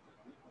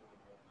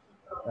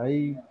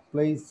 I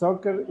play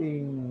soccer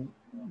in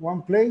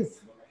one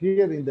place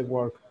here in the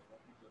work.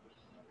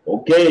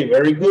 Okay,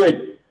 very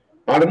good.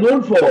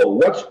 Arnulfo,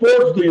 what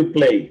sports do you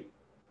play?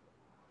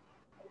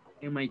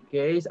 In my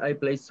case, I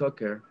play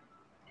soccer.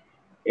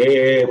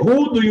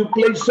 Who do you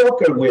play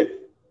soccer with?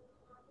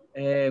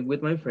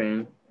 With my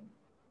friend.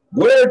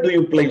 Where do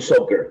you play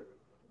soccer?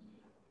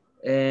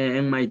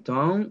 In my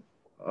town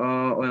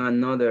or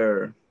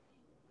another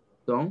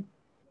Town.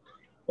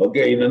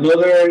 Okay, in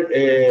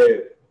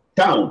another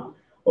town.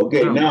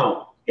 Okay, Town.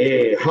 now,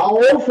 how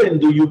often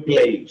do you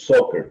play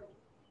soccer?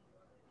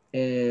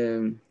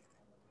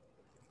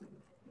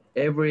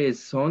 Every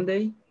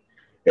Sunday.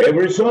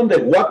 Every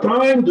Sunday. What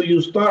time do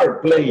you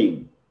start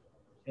playing?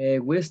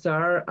 We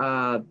start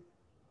at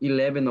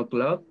 11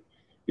 o'clock.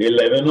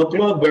 11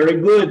 o'clock, very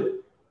good.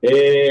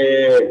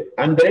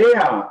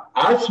 Andrea,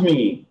 ask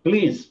me,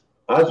 please.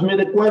 Ask me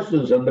the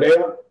questions,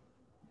 Andrea.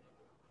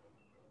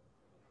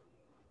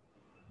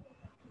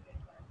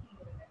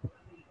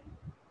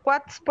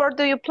 What sport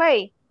do you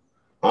play?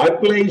 I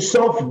play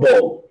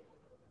softball.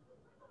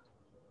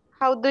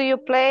 How do you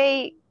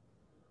play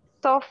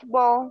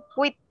softball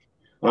with?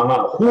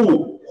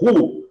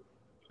 Who?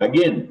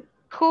 Again.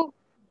 Who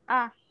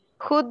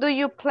do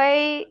you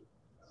play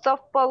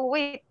softball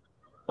with?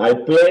 I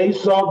play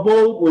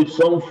softball with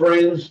some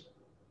friends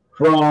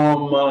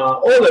from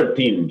other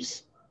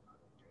teams.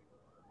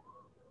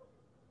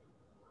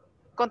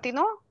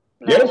 ¿Continúo?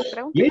 Yes,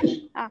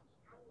 please.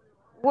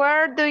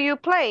 Where do you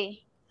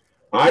play?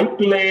 I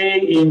play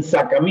in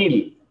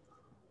Sacamil.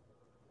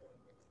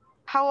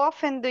 How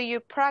often do you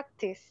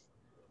practice?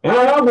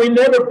 We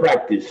never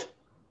practice.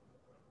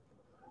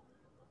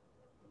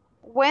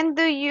 When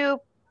do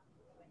you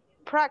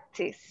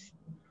practice?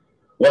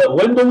 Well,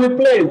 when do we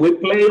play? We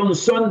play on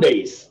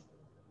Sundays.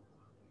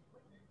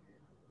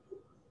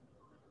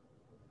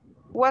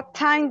 What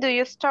time do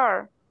you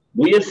start?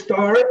 We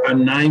start at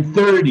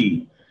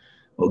 9:30.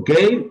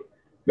 Okay,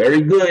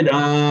 very good.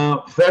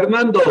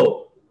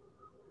 Fernando,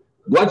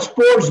 what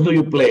sports do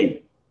you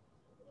play?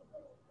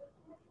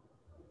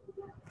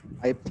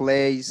 I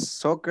play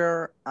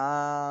soccer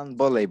and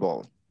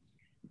volleyball.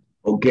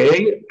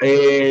 Okay.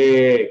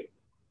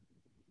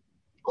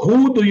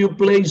 Who do you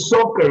play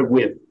soccer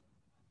with?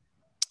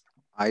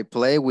 I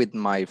play with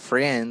my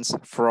friends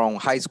from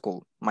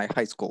my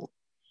high school.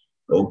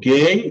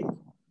 Okay.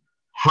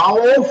 How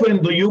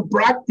often do you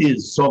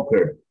practice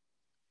soccer?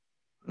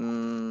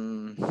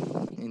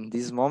 In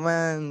this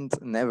moment,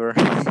 never.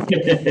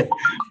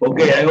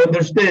 Okay, I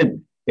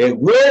understand.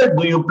 Where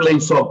do you play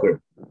soccer?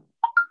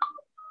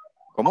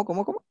 ¿Cómo?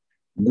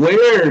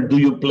 Where do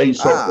you play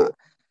soccer?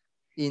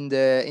 In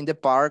the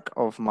park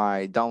of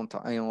my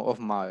downtown, of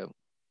my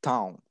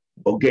town.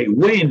 Okay,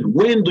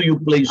 when do you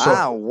play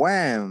soccer?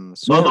 When?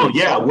 Sorry,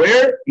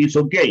 where? It's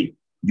okay.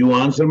 You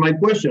answer my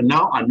question.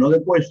 Now another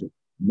question.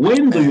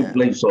 When do you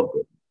play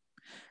soccer?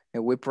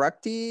 We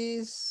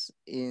practice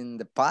in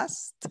the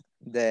past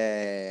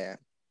the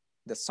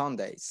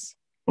Sundays.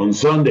 On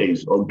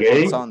Sundays,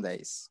 okay. On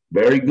Sundays.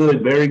 Very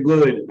good, very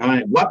good.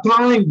 What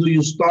time do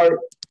you start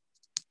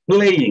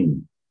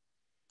playing?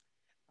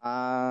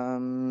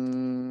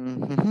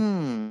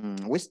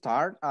 We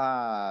start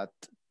at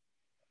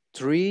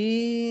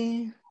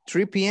 3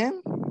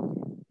 p.m.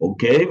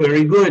 Okay,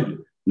 very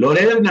good.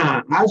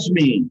 Lorena, ask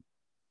me.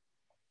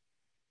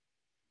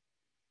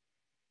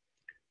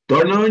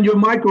 Turn on your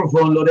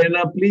microphone,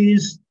 Lorena,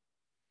 please.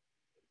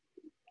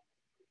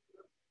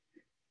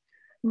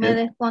 Me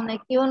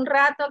desconecté un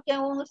rato que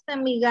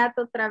mi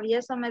gato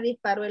travieso me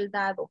disparó el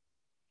dado.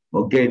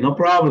 Okay, no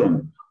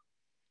problem.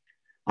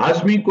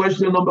 Ask me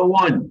question number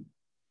 1.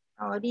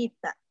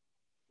 Ahorita.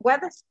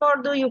 What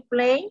sport do you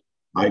play?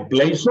 I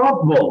play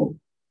softball.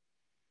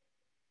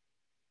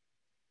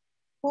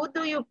 Who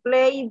do you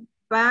play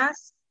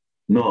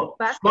No,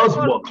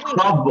 basketball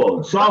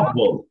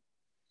softball.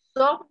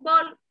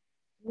 Softball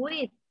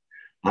with?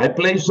 I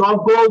play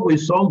softball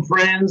with some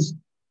friends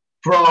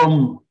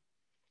from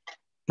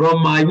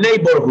my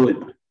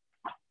neighborhood.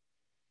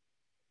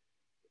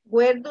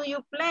 Where do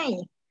you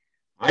play?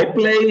 I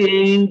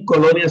play in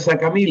Colonia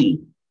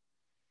Sacamil.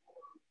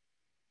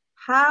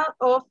 How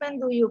often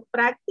do you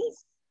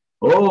practice?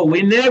 Oh,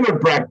 we never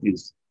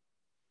practice.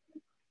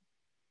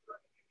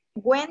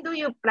 When do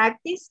you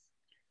practice?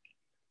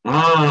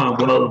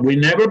 Well, we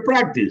never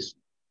practice.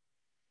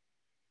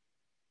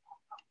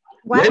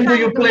 When do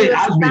you play?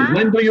 Ask me,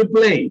 when do you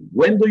play?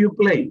 When do you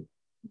play?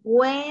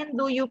 When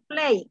do you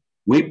play?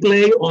 We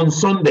play on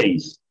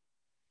Sundays.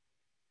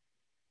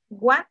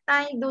 What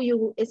time do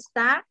you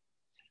start?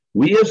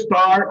 We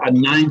start at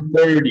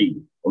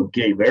 9:30.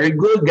 Okay, very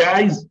good,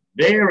 guys.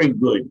 Very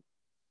good.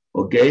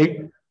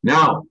 Okay,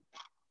 now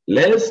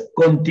let's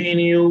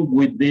continue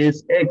with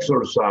this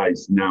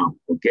exercise now,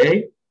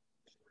 okay?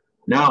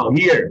 Now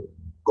here,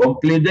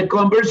 complete the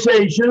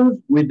conversations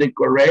with the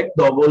correct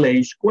double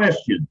H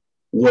question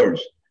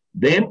words.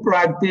 Then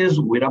practice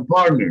with a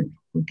partner,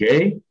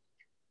 okay?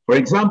 For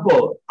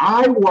example,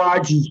 I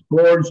watch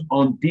sports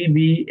on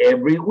TV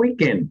every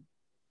weekend.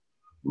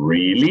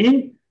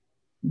 Really?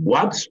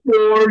 What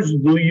sports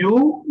do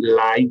you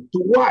like to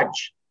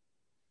watch?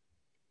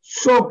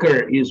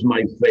 Soccer is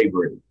my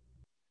favorite.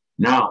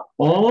 Now,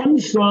 on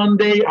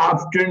Sunday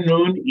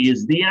afternoon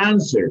is the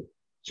answer.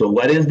 So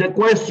what is the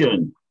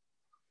question?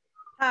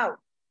 How?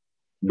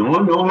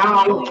 No,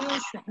 how?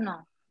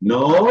 No.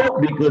 No,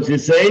 because it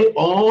say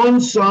on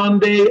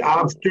Sunday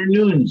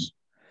afternoons.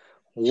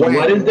 So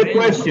what is the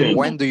question?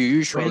 When do you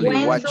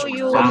usually watch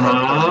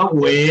soccer?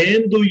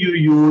 When do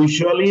you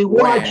usually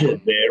watch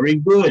it? Very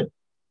good.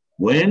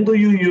 When do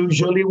you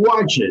usually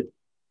watch it?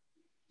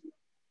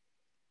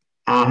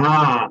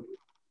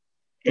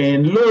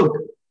 And look,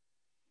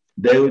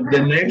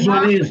 the next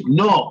one is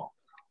no.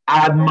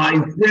 At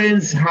my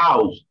friend's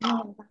house,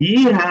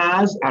 he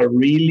has a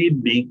really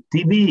big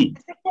TV.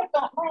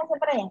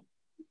 Okay.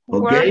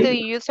 Where do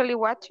you usually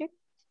watch it?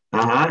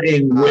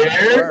 And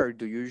where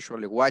do you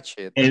usually watch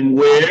it? And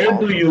where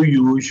do you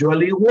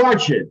usually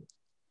watch it?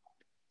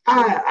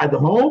 At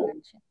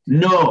home?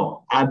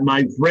 No, at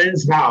my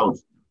friend's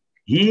house.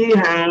 He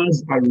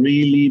has a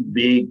really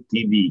big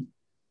TV.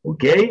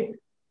 Okay,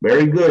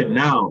 very good.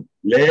 Now,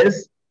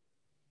 let's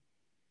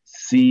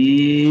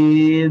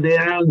see the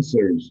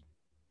answers.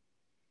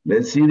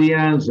 Let's see the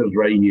answers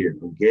right here.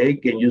 Okay,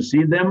 can you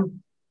see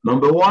them?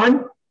 Number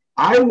one,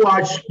 I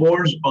watch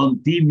sports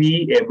on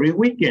TV every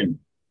weekend.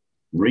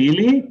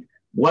 Really?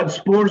 What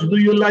sports do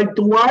you like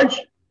to watch?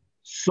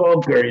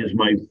 Soccer is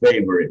my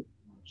favorite.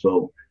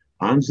 So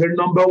answer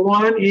number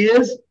one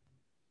is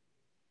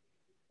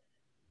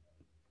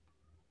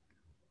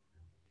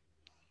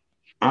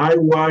I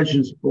watch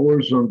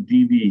sports on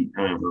TV.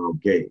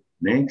 Okay,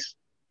 next.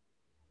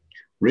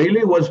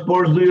 Really? What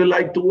sports do you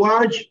like to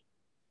watch?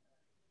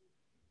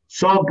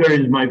 Soccer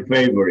is my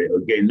favorite.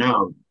 Okay,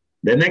 now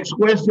the next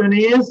question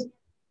is,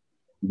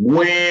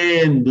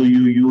 when do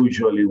you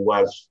usually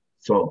watch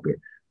soccer?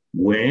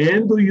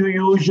 When do you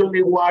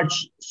usually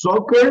watch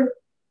soccer?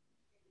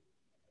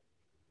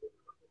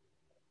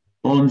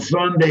 On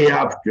Sunday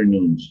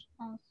afternoons.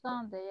 On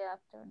Sunday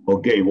afternoon.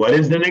 Okay, what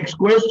is the next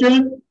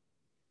question?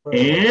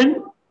 And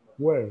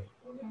where?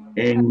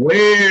 And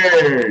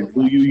where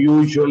do you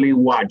usually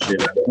watch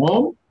it? At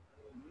home?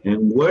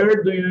 And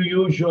where do you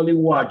usually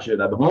watch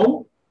it? At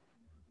home?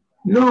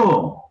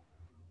 No,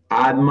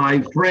 at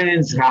my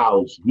friend's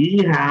house.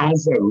 He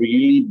has a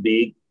really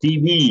big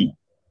TV.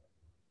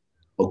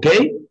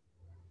 Okay?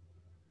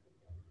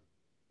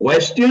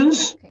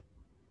 Questions?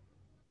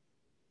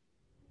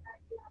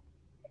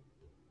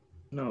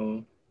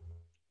 No.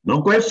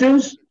 No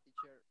questions?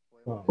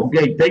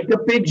 Okay, take a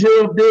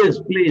picture of this,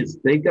 please.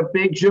 Take a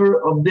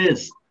picture of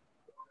this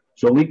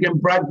so we can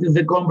practice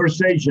the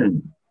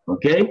conversation,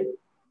 okay?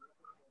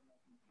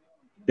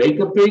 Take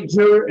a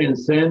picture and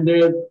send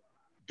it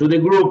to the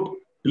group,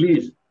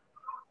 please.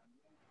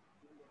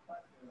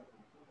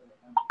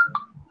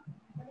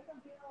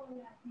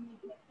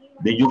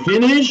 Did you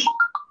finish?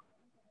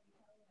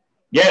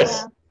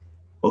 Yes.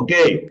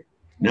 Okay.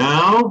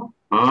 Now,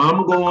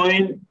 I'm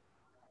going...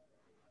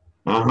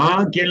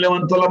 ¿Quién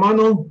levantó la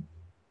mano?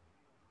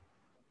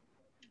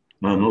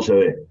 No se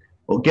ve.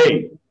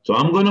 Okay, so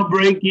I'm going to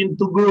break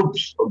into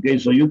groups, okay,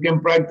 so you can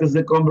practice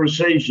the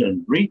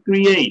conversation.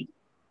 Recreate.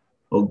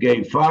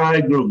 Okay,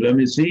 5 groups. Let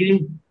me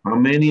see. How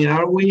many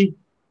are we?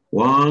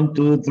 1,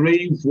 2,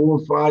 3,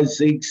 4, 5,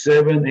 6,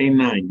 7, 8,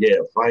 9. Yeah,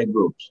 5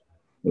 groups.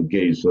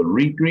 Okay, so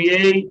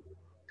recreate.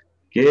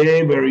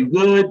 Okay, very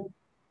good.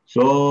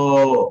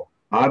 So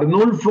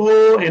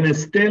Arnulfo and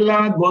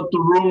Estela go to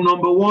room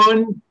number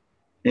 1.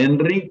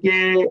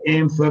 Enrique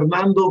and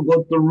Fernando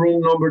go to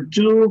room number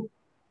 2.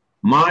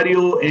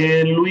 Mario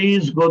and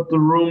Luis go to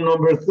room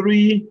number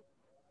 3.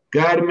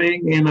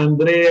 Carmen and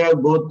Andrea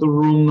go to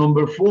room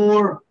number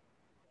 4.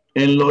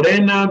 And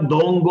Lorena,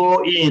 don't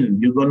go in.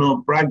 You're going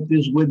to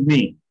practice with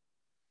me.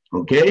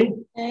 Okay?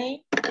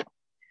 Okay.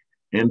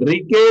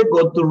 Enrique,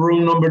 go to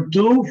room number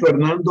 2.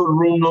 Fernando,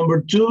 room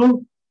number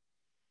 2.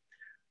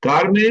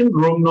 Carmen,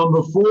 room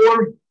number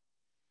 4.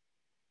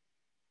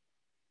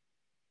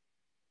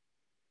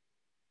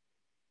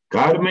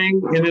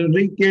 Carmen and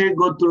Enrique,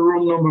 go to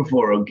room number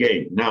 4.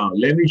 Okay, now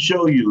let me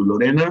show you,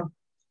 Lorena.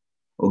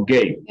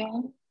 Okay,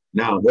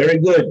 now very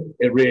good.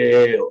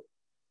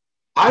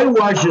 I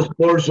watch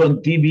sports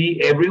on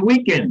TV every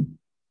weekend.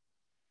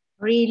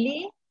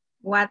 Really?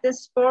 What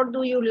sport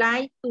do you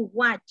like to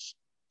watch?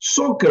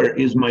 Soccer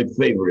is my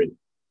favorite.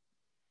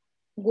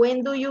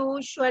 When do you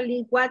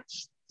usually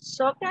watch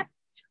soccer?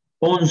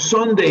 On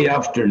Sunday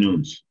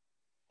afternoons.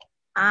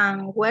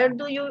 And where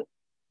do you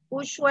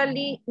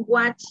usually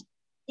watch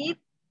it?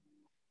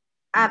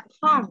 At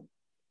home?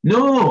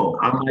 No,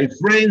 at my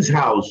friend's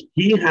house.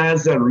 He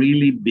has a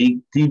really big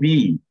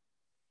TV.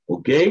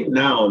 Okay,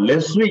 now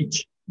let's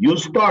switch. You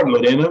start,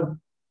 Lorena.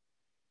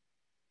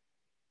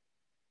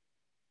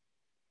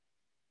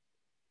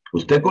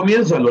 Usted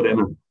comienza,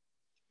 Lorena.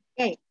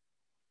 Okay.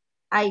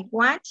 I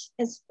watch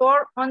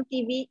sport on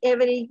TV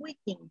every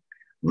weekend.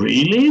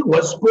 Really?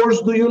 What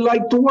sports do you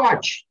like to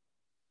watch?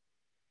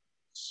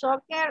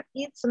 Soccer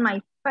is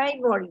my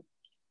favorite.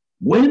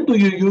 When do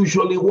you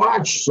usually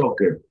watch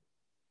soccer?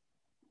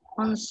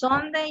 On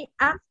Sunday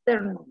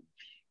afternoon.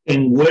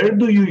 And where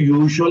do you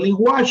usually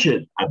watch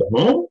it? At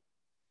home?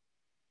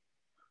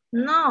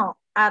 No,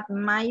 at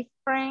my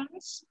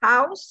friend's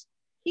house.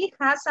 He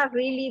has a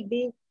really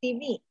big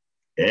TV.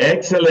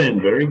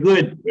 Excellent. Very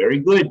good. Very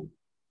good.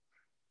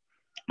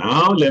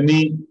 Now let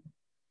me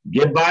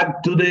get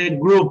back to the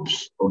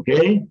groups,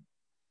 okay?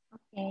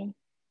 Okay.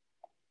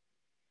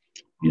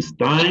 It's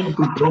time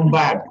to come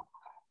back.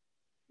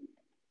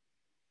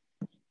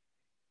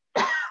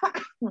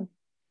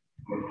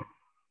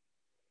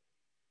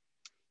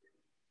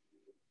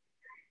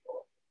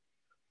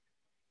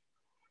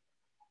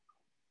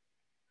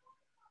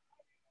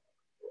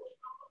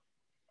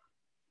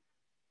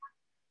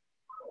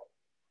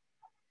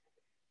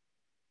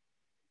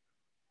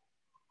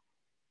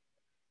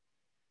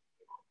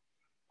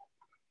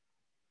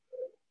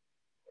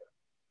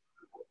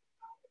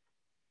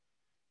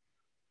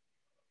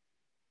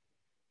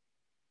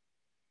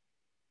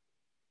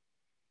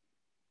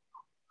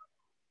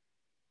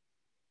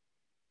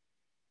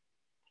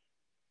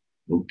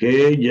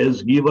 Okay,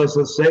 just give us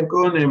a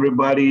second.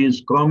 Everybody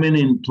is coming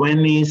in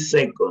 20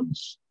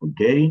 seconds,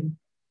 okay?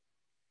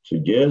 So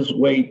just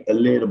wait a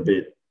little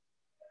bit.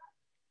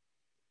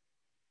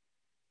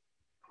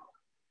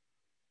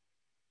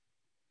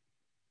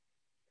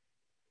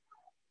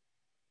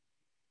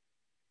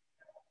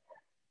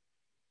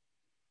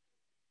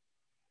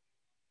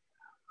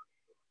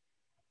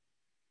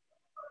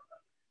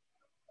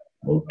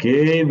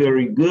 Okay,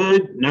 very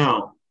good.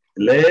 Now,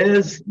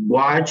 let's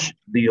watch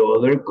the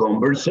other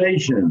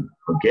conversation,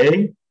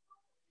 okay?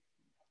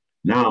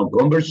 Now,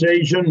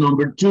 conversation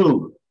number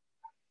 2.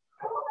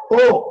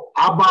 Oh,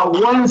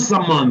 about once a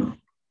month.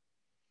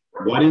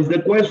 What is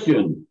the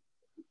question?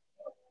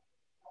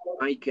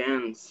 I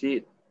can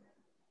see.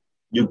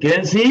 You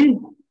can see?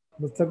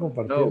 No está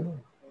compartiendo. No.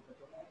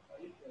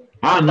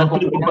 Ah, no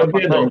estoy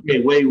compartiendo. Okay,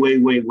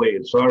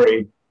 wait.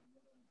 Sorry.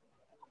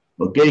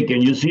 Okay,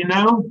 can you see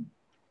now?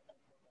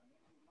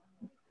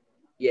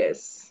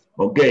 Yes.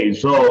 Okay,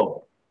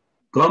 so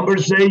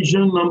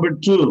conversation number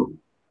 2.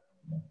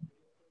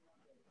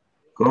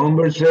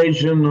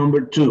 Conversation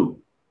number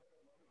 2.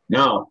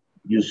 Now,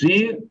 you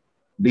see,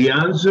 the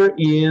answer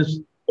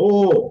is,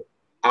 oh,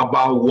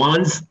 about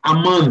once a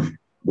month.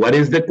 What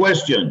is the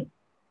question?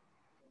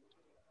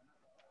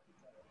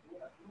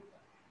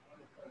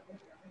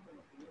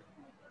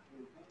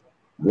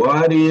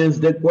 What is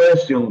the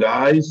question,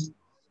 guys?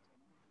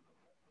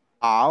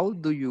 How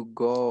do you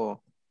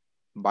go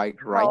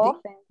bike riding?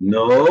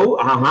 No,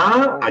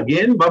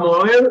 again,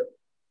 vamos a ver.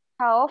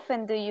 How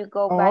often do you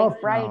go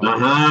bike riding?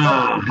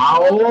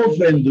 How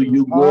often do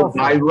you go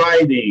bike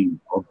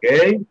riding?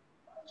 Okay,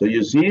 so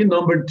you see,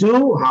 number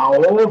 2, how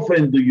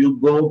often do you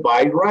go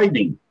bike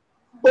riding?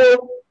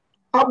 Oh,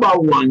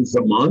 about once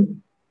a month.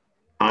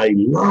 I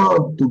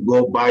love to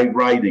go bike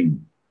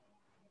riding.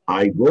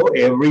 I go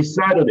every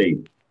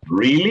Saturday.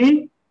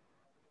 Really?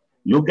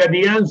 Look at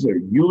the answer.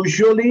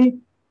 Usually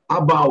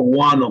about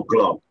 1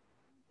 o'clock.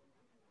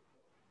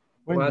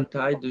 What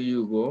time do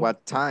you go?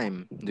 What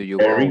time do you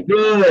Very go?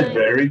 good,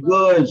 very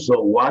good.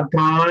 So what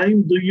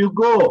time do you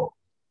go?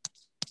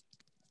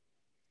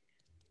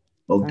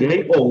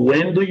 Okay, or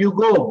when do you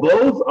go?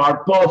 Both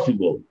are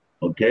possible,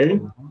 okay?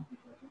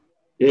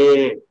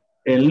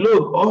 And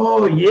look,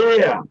 oh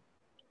yeah.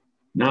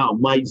 Now,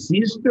 my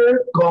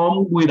sister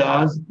come with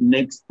us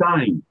next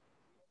time.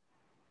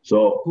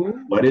 So,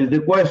 what is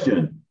the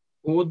question?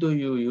 Who do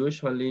you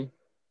usually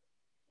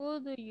Who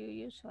do you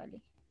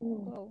usually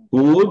go?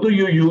 Who do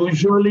you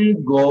usually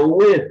go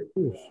with?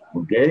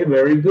 Okay,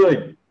 very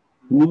good.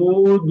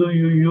 Who do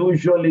you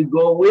usually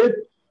go with?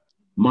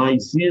 My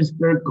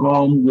sister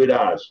come with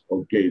us.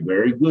 Okay,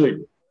 very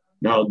good.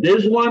 Now,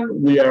 this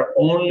one, we are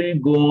only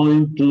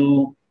going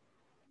to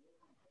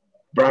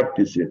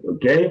practice it,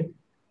 okay?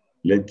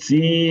 Let's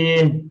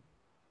see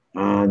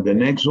the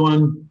next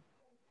one.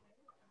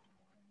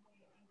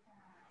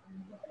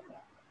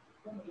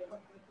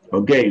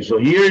 Okay, so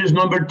here is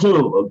number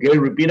 2. Okay,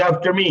 repeat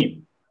after me.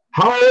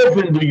 How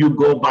often do you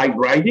go bike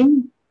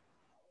riding?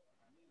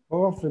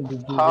 How often do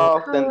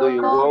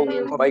you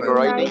go bike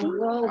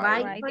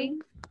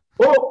riding?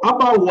 Oh,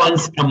 about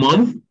once a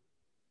month.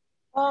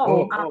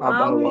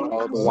 About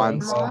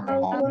once a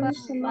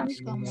Once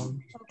a month.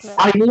 Okay.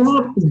 I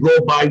love to go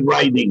bike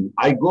riding.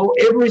 I go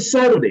every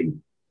Saturday.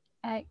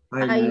 I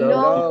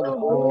love to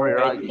go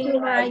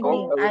riding. I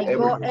go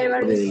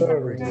every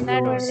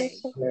Saturday.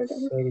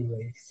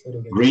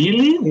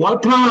 Really?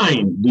 What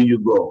time do you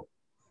go?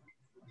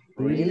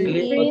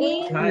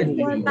 Really?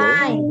 What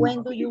time?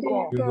 When do you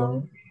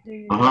go?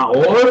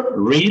 Or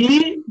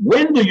really?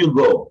 When do you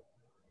go?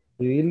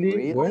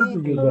 Really?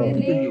 When do you go?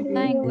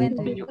 When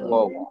do you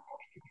go?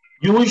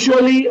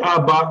 Usually at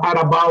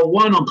about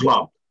 1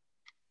 o'clock.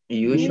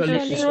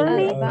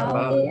 usually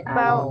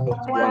About 1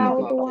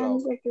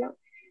 o'clock.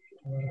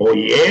 Oh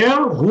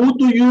yeah? Who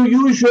do you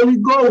usually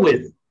go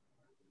with?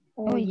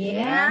 Oh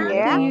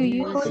yeah? Do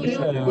you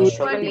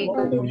usually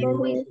go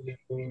with?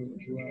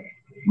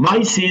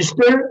 My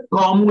sister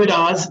come with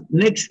us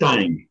next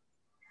time.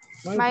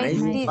 My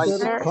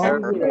sister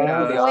come with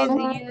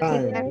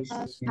us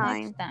next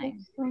time.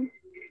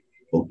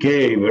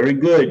 Okay, very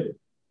good.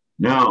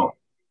 Now,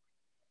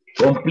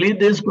 complete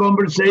this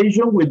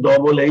conversation with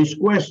double H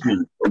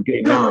questions.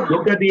 Okay, now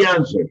look at the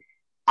answer.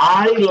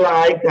 I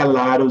like a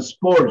lot of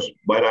sports,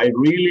 but I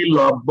really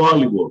love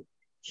volleyball.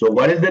 So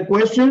what is the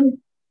question?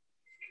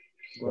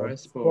 What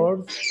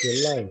sports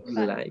you like?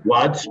 like?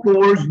 What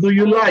sports do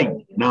you like?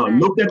 Now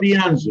look at the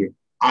answer.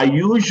 I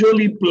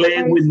usually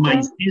play with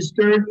my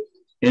sister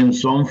and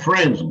some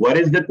friends. What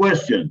is the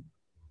question?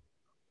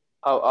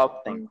 How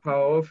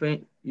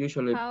often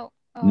usually?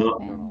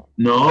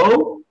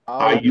 No.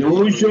 I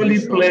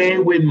usually play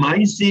with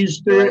my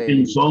sister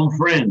and some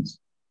friends.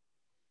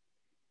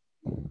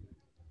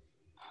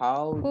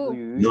 How do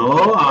you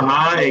No,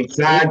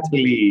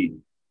 exactly.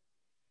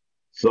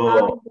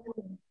 So,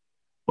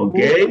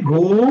 okay,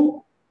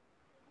 who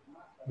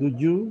do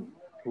you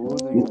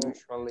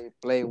usually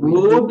play with?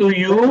 Who do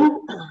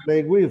you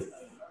play with?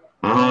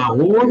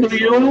 Who do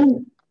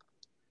you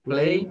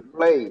Play?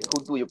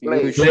 Who do you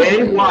play?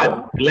 play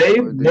what? Play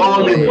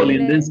volleyball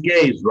in this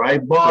case,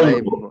 right?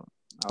 Volleyball.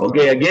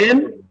 Okay,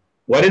 again,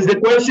 what is the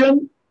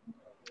question?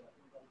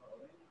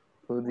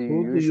 Who do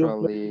you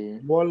usually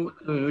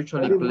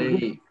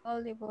play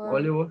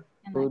volleyball?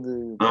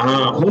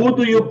 Who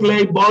do you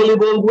play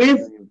volleyball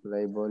with?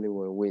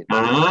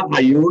 I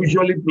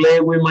usually play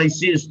with my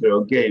sister.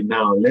 Okay,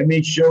 now let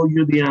me show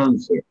you the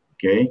answer.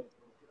 Okay.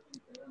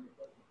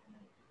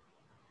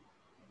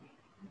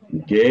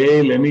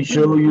 Okay, let me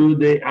show you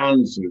the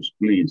answers,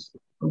 please.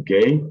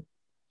 Okay,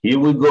 here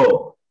we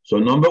go. So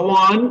number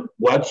one,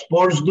 what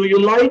sports do you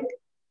like?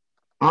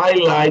 I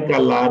like a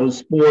lot of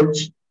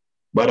sports,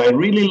 but I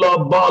really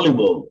love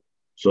volleyball.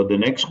 So the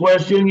next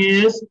question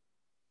is,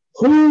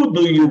 who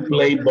do you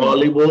play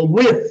volleyball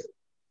with?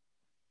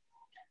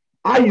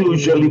 I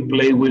usually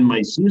play with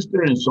my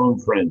sister and some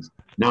friends.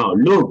 Now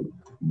look,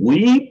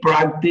 we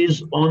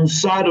practice on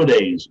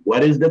Saturdays.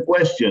 What is the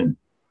question?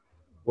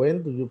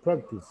 When do you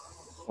practice?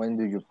 When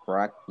do you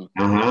practice?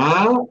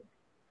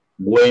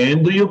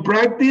 When do you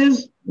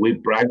practice? We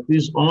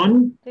practice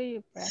on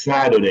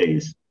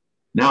Saturdays.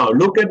 Now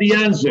look at the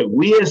answer.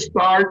 We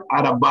start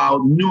at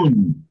about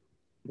noon.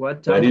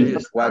 What time do you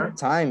start? What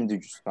time do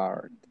you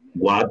start?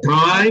 What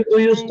time do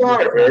you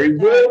start? Very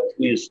good.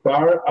 We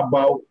start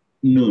about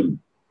noon.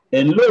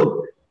 And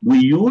look, we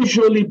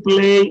usually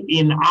play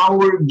in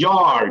our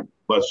yard,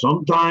 but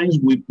sometimes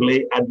we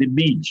play at the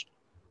beach.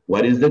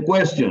 What is the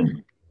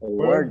question?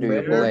 Where do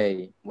you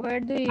play? Where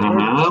do you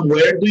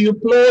Where do you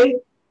play?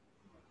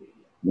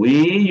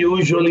 We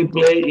usually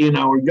play in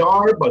our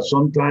yard, but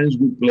sometimes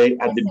we play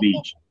at the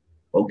beach.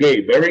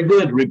 Okay, very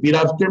good. Repeat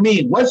after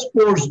me. What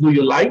sports do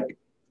you like?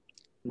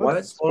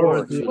 What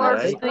sports do you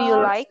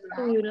like?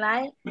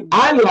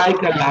 I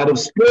like a lot of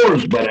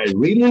sports, but I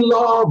really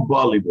love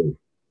volleyball.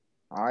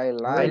 I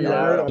I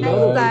love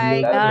really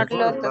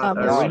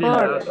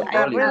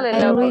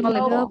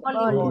love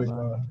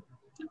volleyball.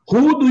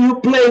 Who do you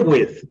play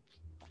with?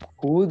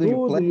 Who do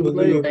you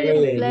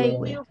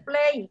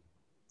play?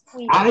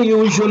 I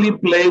usually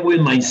play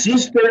with my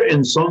sister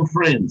and some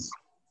friends.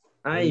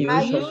 I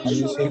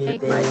usually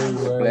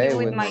play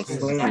with my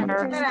sister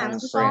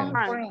and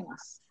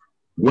friends.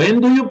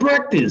 When do you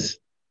practice?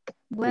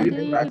 When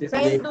do you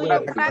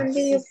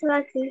practice?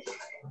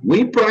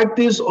 We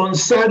practice on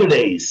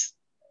Saturdays.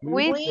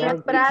 We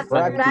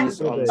Practice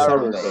on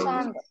Saturdays.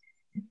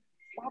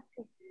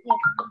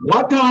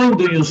 What time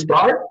do you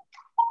start?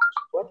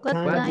 What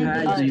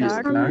time do you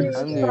start? When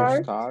do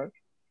you start?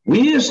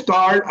 We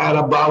start at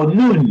about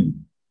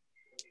noon.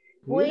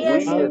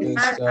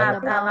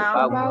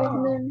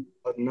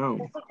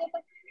 No.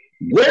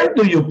 Where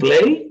do you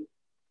play?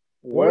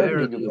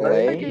 Where do you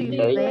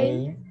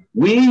play?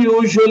 We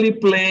usually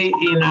play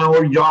in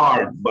our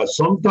yard, but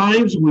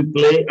sometimes we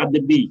play at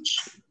the beach.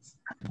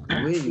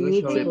 We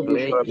usually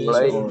play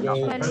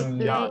sometimes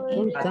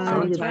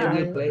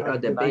we play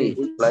at the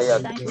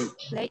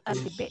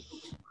beach.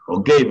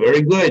 Okay,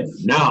 very good.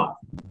 Now,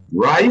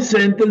 write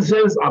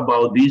sentences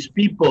about these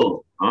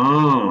people.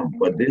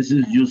 But this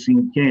is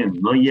using can,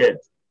 not yet.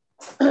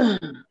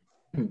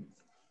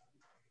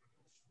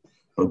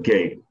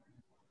 Okay.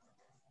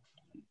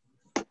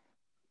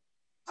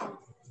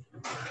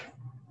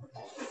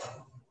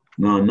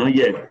 No, not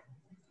yet.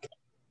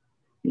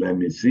 Let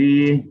me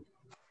see.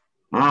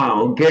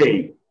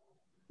 Okay.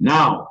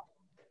 Now,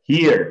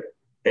 here,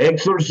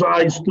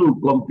 exercise 2.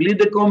 Complete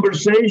the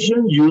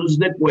conversation, use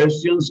the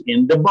questions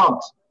in the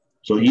box.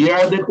 So here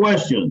are the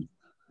questions.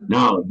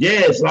 Now,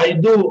 yes, I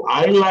do.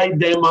 I like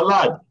them a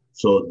lot.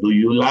 So, do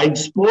you like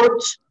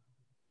sports?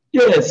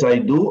 Yes, I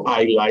do.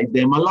 I like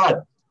them a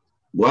lot.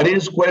 What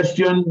is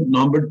question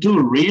number 2?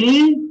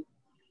 Really?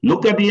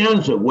 Look at the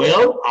answer.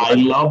 Well, I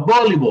love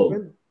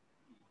volleyball.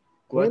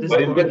 What is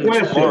the question?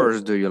 What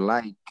sports do you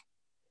like?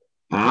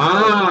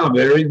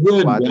 Very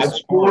good. What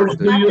sports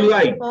do you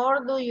like?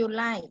 What do you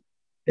like?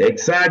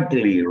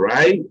 Exactly,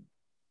 right?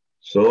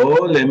 So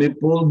let me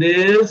pull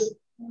this.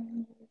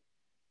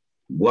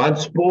 What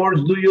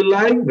sports do you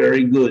like?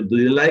 Very good. Do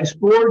you like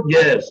sport?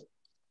 Yes,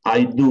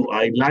 I do.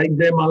 I like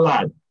them a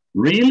lot.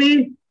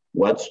 Really?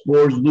 What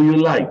sports do you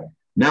like?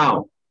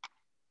 Now,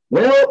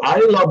 well, I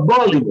love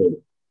volleyball.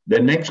 The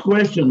next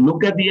question,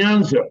 look at the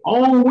answer.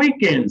 On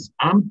weekends,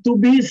 I'm too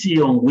busy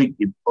on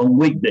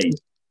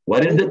weekdays.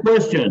 What is the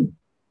question?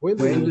 When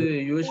When do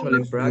you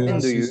usually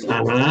practice?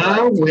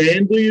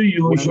 When do you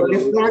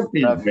usually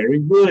practice? Very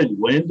good.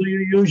 When do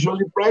you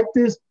usually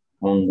practice?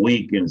 On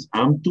weekends.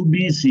 I'm too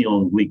busy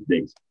on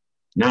weekdays.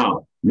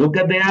 Now, look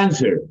at the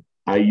answer.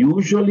 I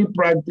usually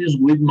practice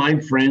with my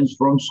friends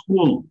from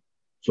school.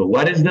 So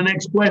what is the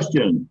next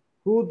question?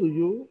 Who do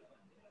you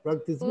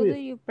practice Who with? do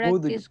you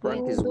practice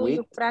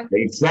with?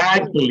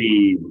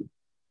 Exactly.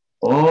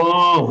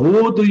 Oh,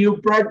 who do you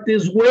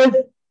practice with?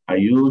 I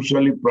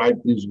usually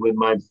practice with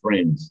my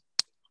friends.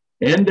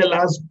 And the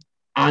last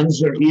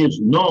answer is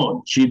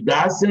no, she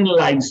doesn't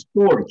like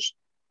sports.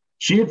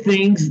 She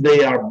thinks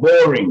they are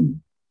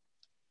boring.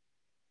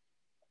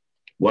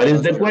 What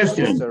is the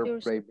question?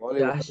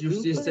 Does your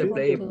sister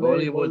play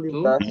volleyball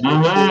too?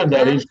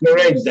 That is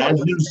correct.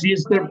 Does your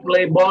sister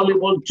play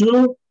volleyball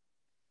too?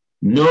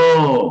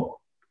 No,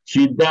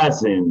 she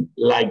doesn't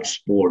like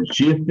sports.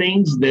 She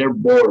thinks they're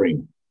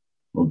boring.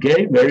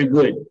 Okay, very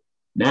good.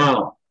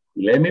 Now,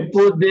 let me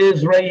put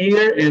this right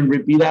here and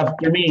repeat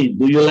after me.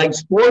 Do you like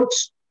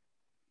sports?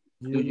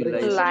 Do you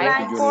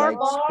like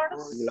sports?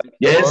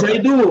 Yes, I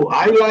do.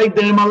 I like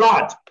them a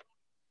lot.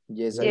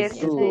 Yes, I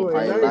do.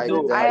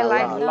 I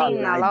like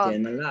them a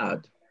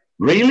lot.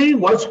 Really?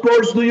 What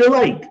sports do you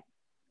like?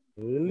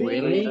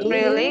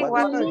 Really?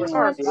 What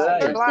sports do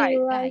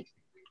you like?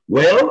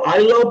 Well, I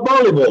love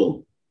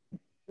volleyball.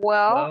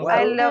 Well,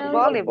 I love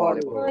volleyball.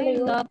 I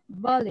love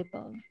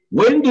volleyball.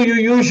 When do you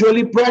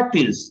usually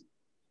practice?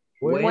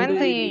 When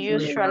do you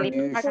usually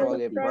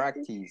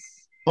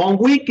practice? On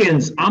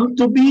weekends. I'm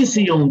too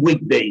busy on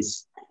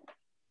weekdays.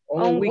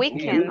 On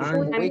weekends.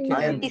 I'm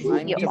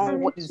busy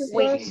on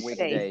weekdays.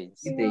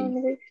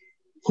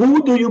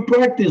 Who do you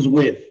practice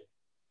with?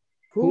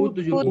 Who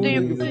do you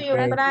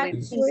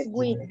practice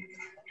with?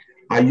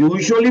 I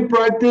usually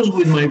practice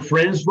with my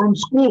friends from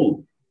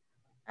school.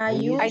 I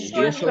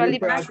usually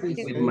practice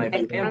with my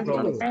friends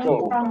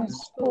from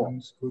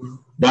school.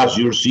 Does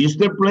your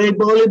sister play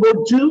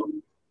volleyball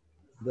too?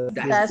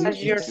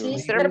 Does your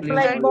sister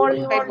play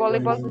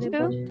volleyball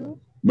too?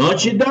 No,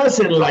 she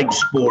doesn't like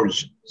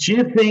sports.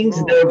 She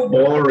thinks they're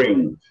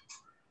boring.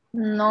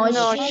 No,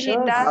 she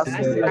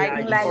doesn't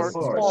like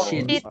sports.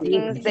 She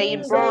thinks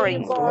they're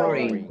boring.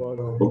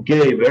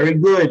 Okay, very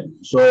good.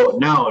 So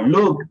now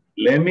look,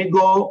 let me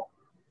go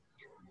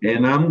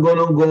and I'm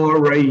gonna go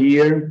right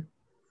here.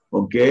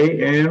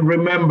 Okay, and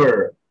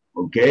remember,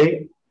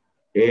 okay,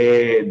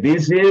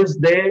 this is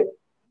the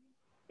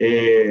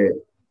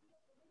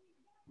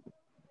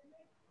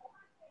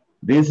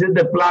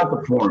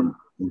platform,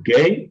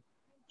 okay?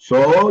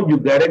 So you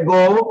gotta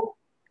go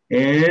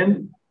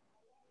and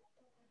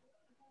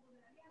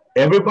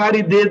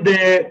everybody did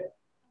the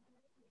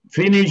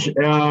finish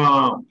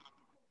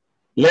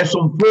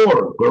lesson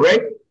 4,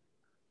 correct?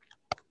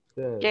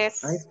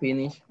 Yes. I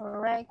finished.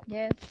 Correct,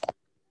 yes.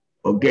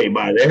 Ok,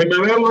 va, déjenme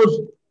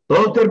verlos.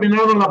 Todos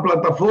terminaron la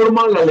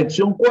plataforma, la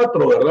lección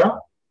 4, ¿verdad?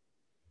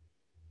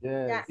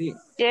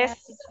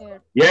 Yes.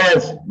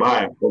 Yes,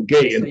 va, ok.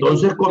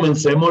 Entonces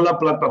comencemos la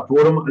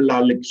plataforma, la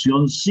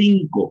lección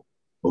 5,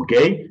 ok.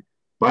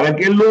 Para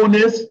que el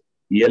lunes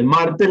y el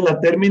martes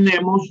la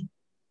terminemos,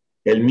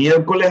 el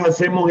miércoles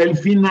hacemos el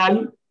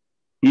final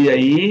y de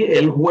ahí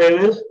el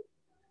jueves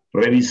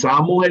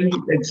revisamos el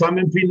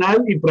examen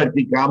final y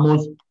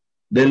practicamos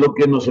de lo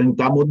que nos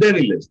sentamos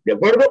débiles, ¿de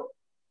acuerdo?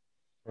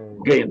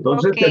 Ok,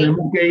 entonces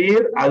tenemos que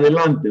ir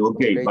adelante,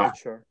 ok, va. O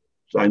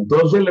sea,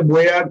 entonces les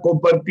voy a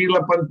compartir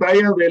la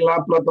pantalla de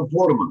la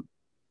plataforma.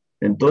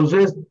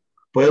 Entonces,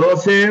 puedo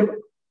hacer,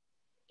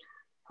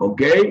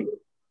 ok,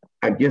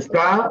 aquí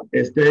está,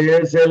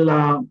 este es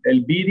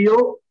el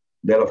vídeo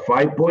de la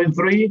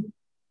 5.3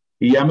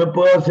 y ya me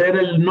puedo hacer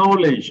el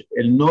knowledge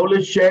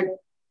check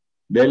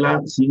de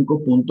la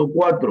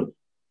 5.4,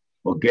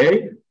 ok.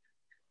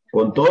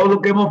 Con todo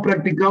lo que hemos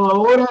practicado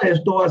ahora,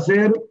 esto va a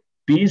ser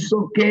piece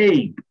of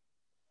cake.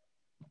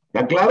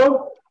 ¿Está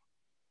claro?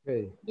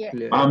 Okay.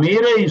 Ah,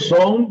 mire, y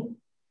son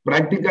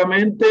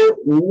prácticamente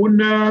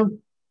una,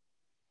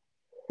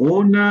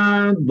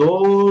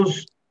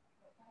 2,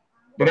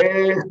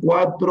 3,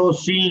 4,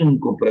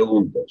 5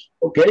 preguntas.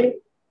 ¿Ok?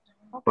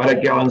 Para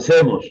que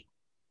avancemos.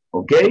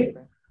 ¿Ok?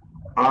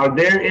 Are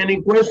there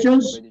any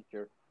questions?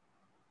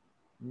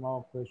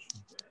 No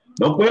questions.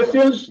 No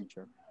questions?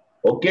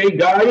 Okay,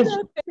 guys,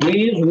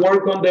 please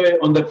work on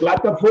the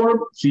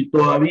platform. Si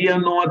todavía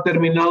no ha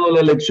terminado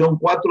la lección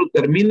 4,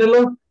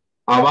 termínela.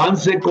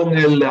 Avance con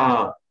el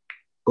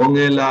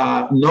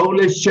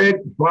knowledge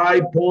check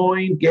 5.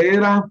 ¿Qué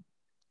era?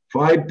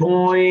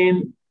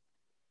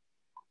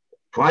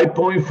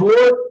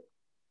 5.4.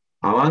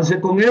 Avance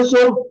con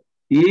eso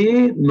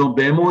y nos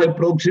vemos el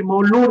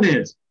próximo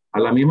lunes a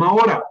la misma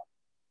hora.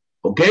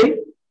 Okay?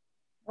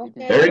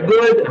 Very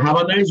good.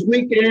 Have a nice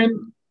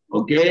weekend.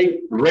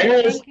 Okay,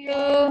 rest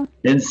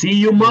and see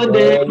you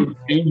Monday.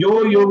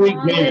 Enjoy your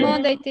weekend.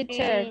 Monday,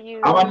 teacher.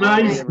 Have a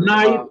nice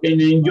night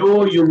and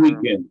enjoy your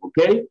weekend.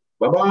 Okay,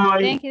 bye-bye.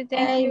 Thank you.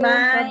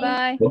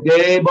 Bye-bye.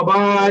 Okay,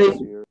 bye-bye.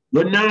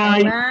 Good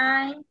night.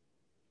 Bye.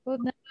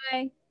 Good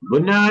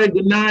night.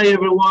 Good night,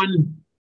 everyone.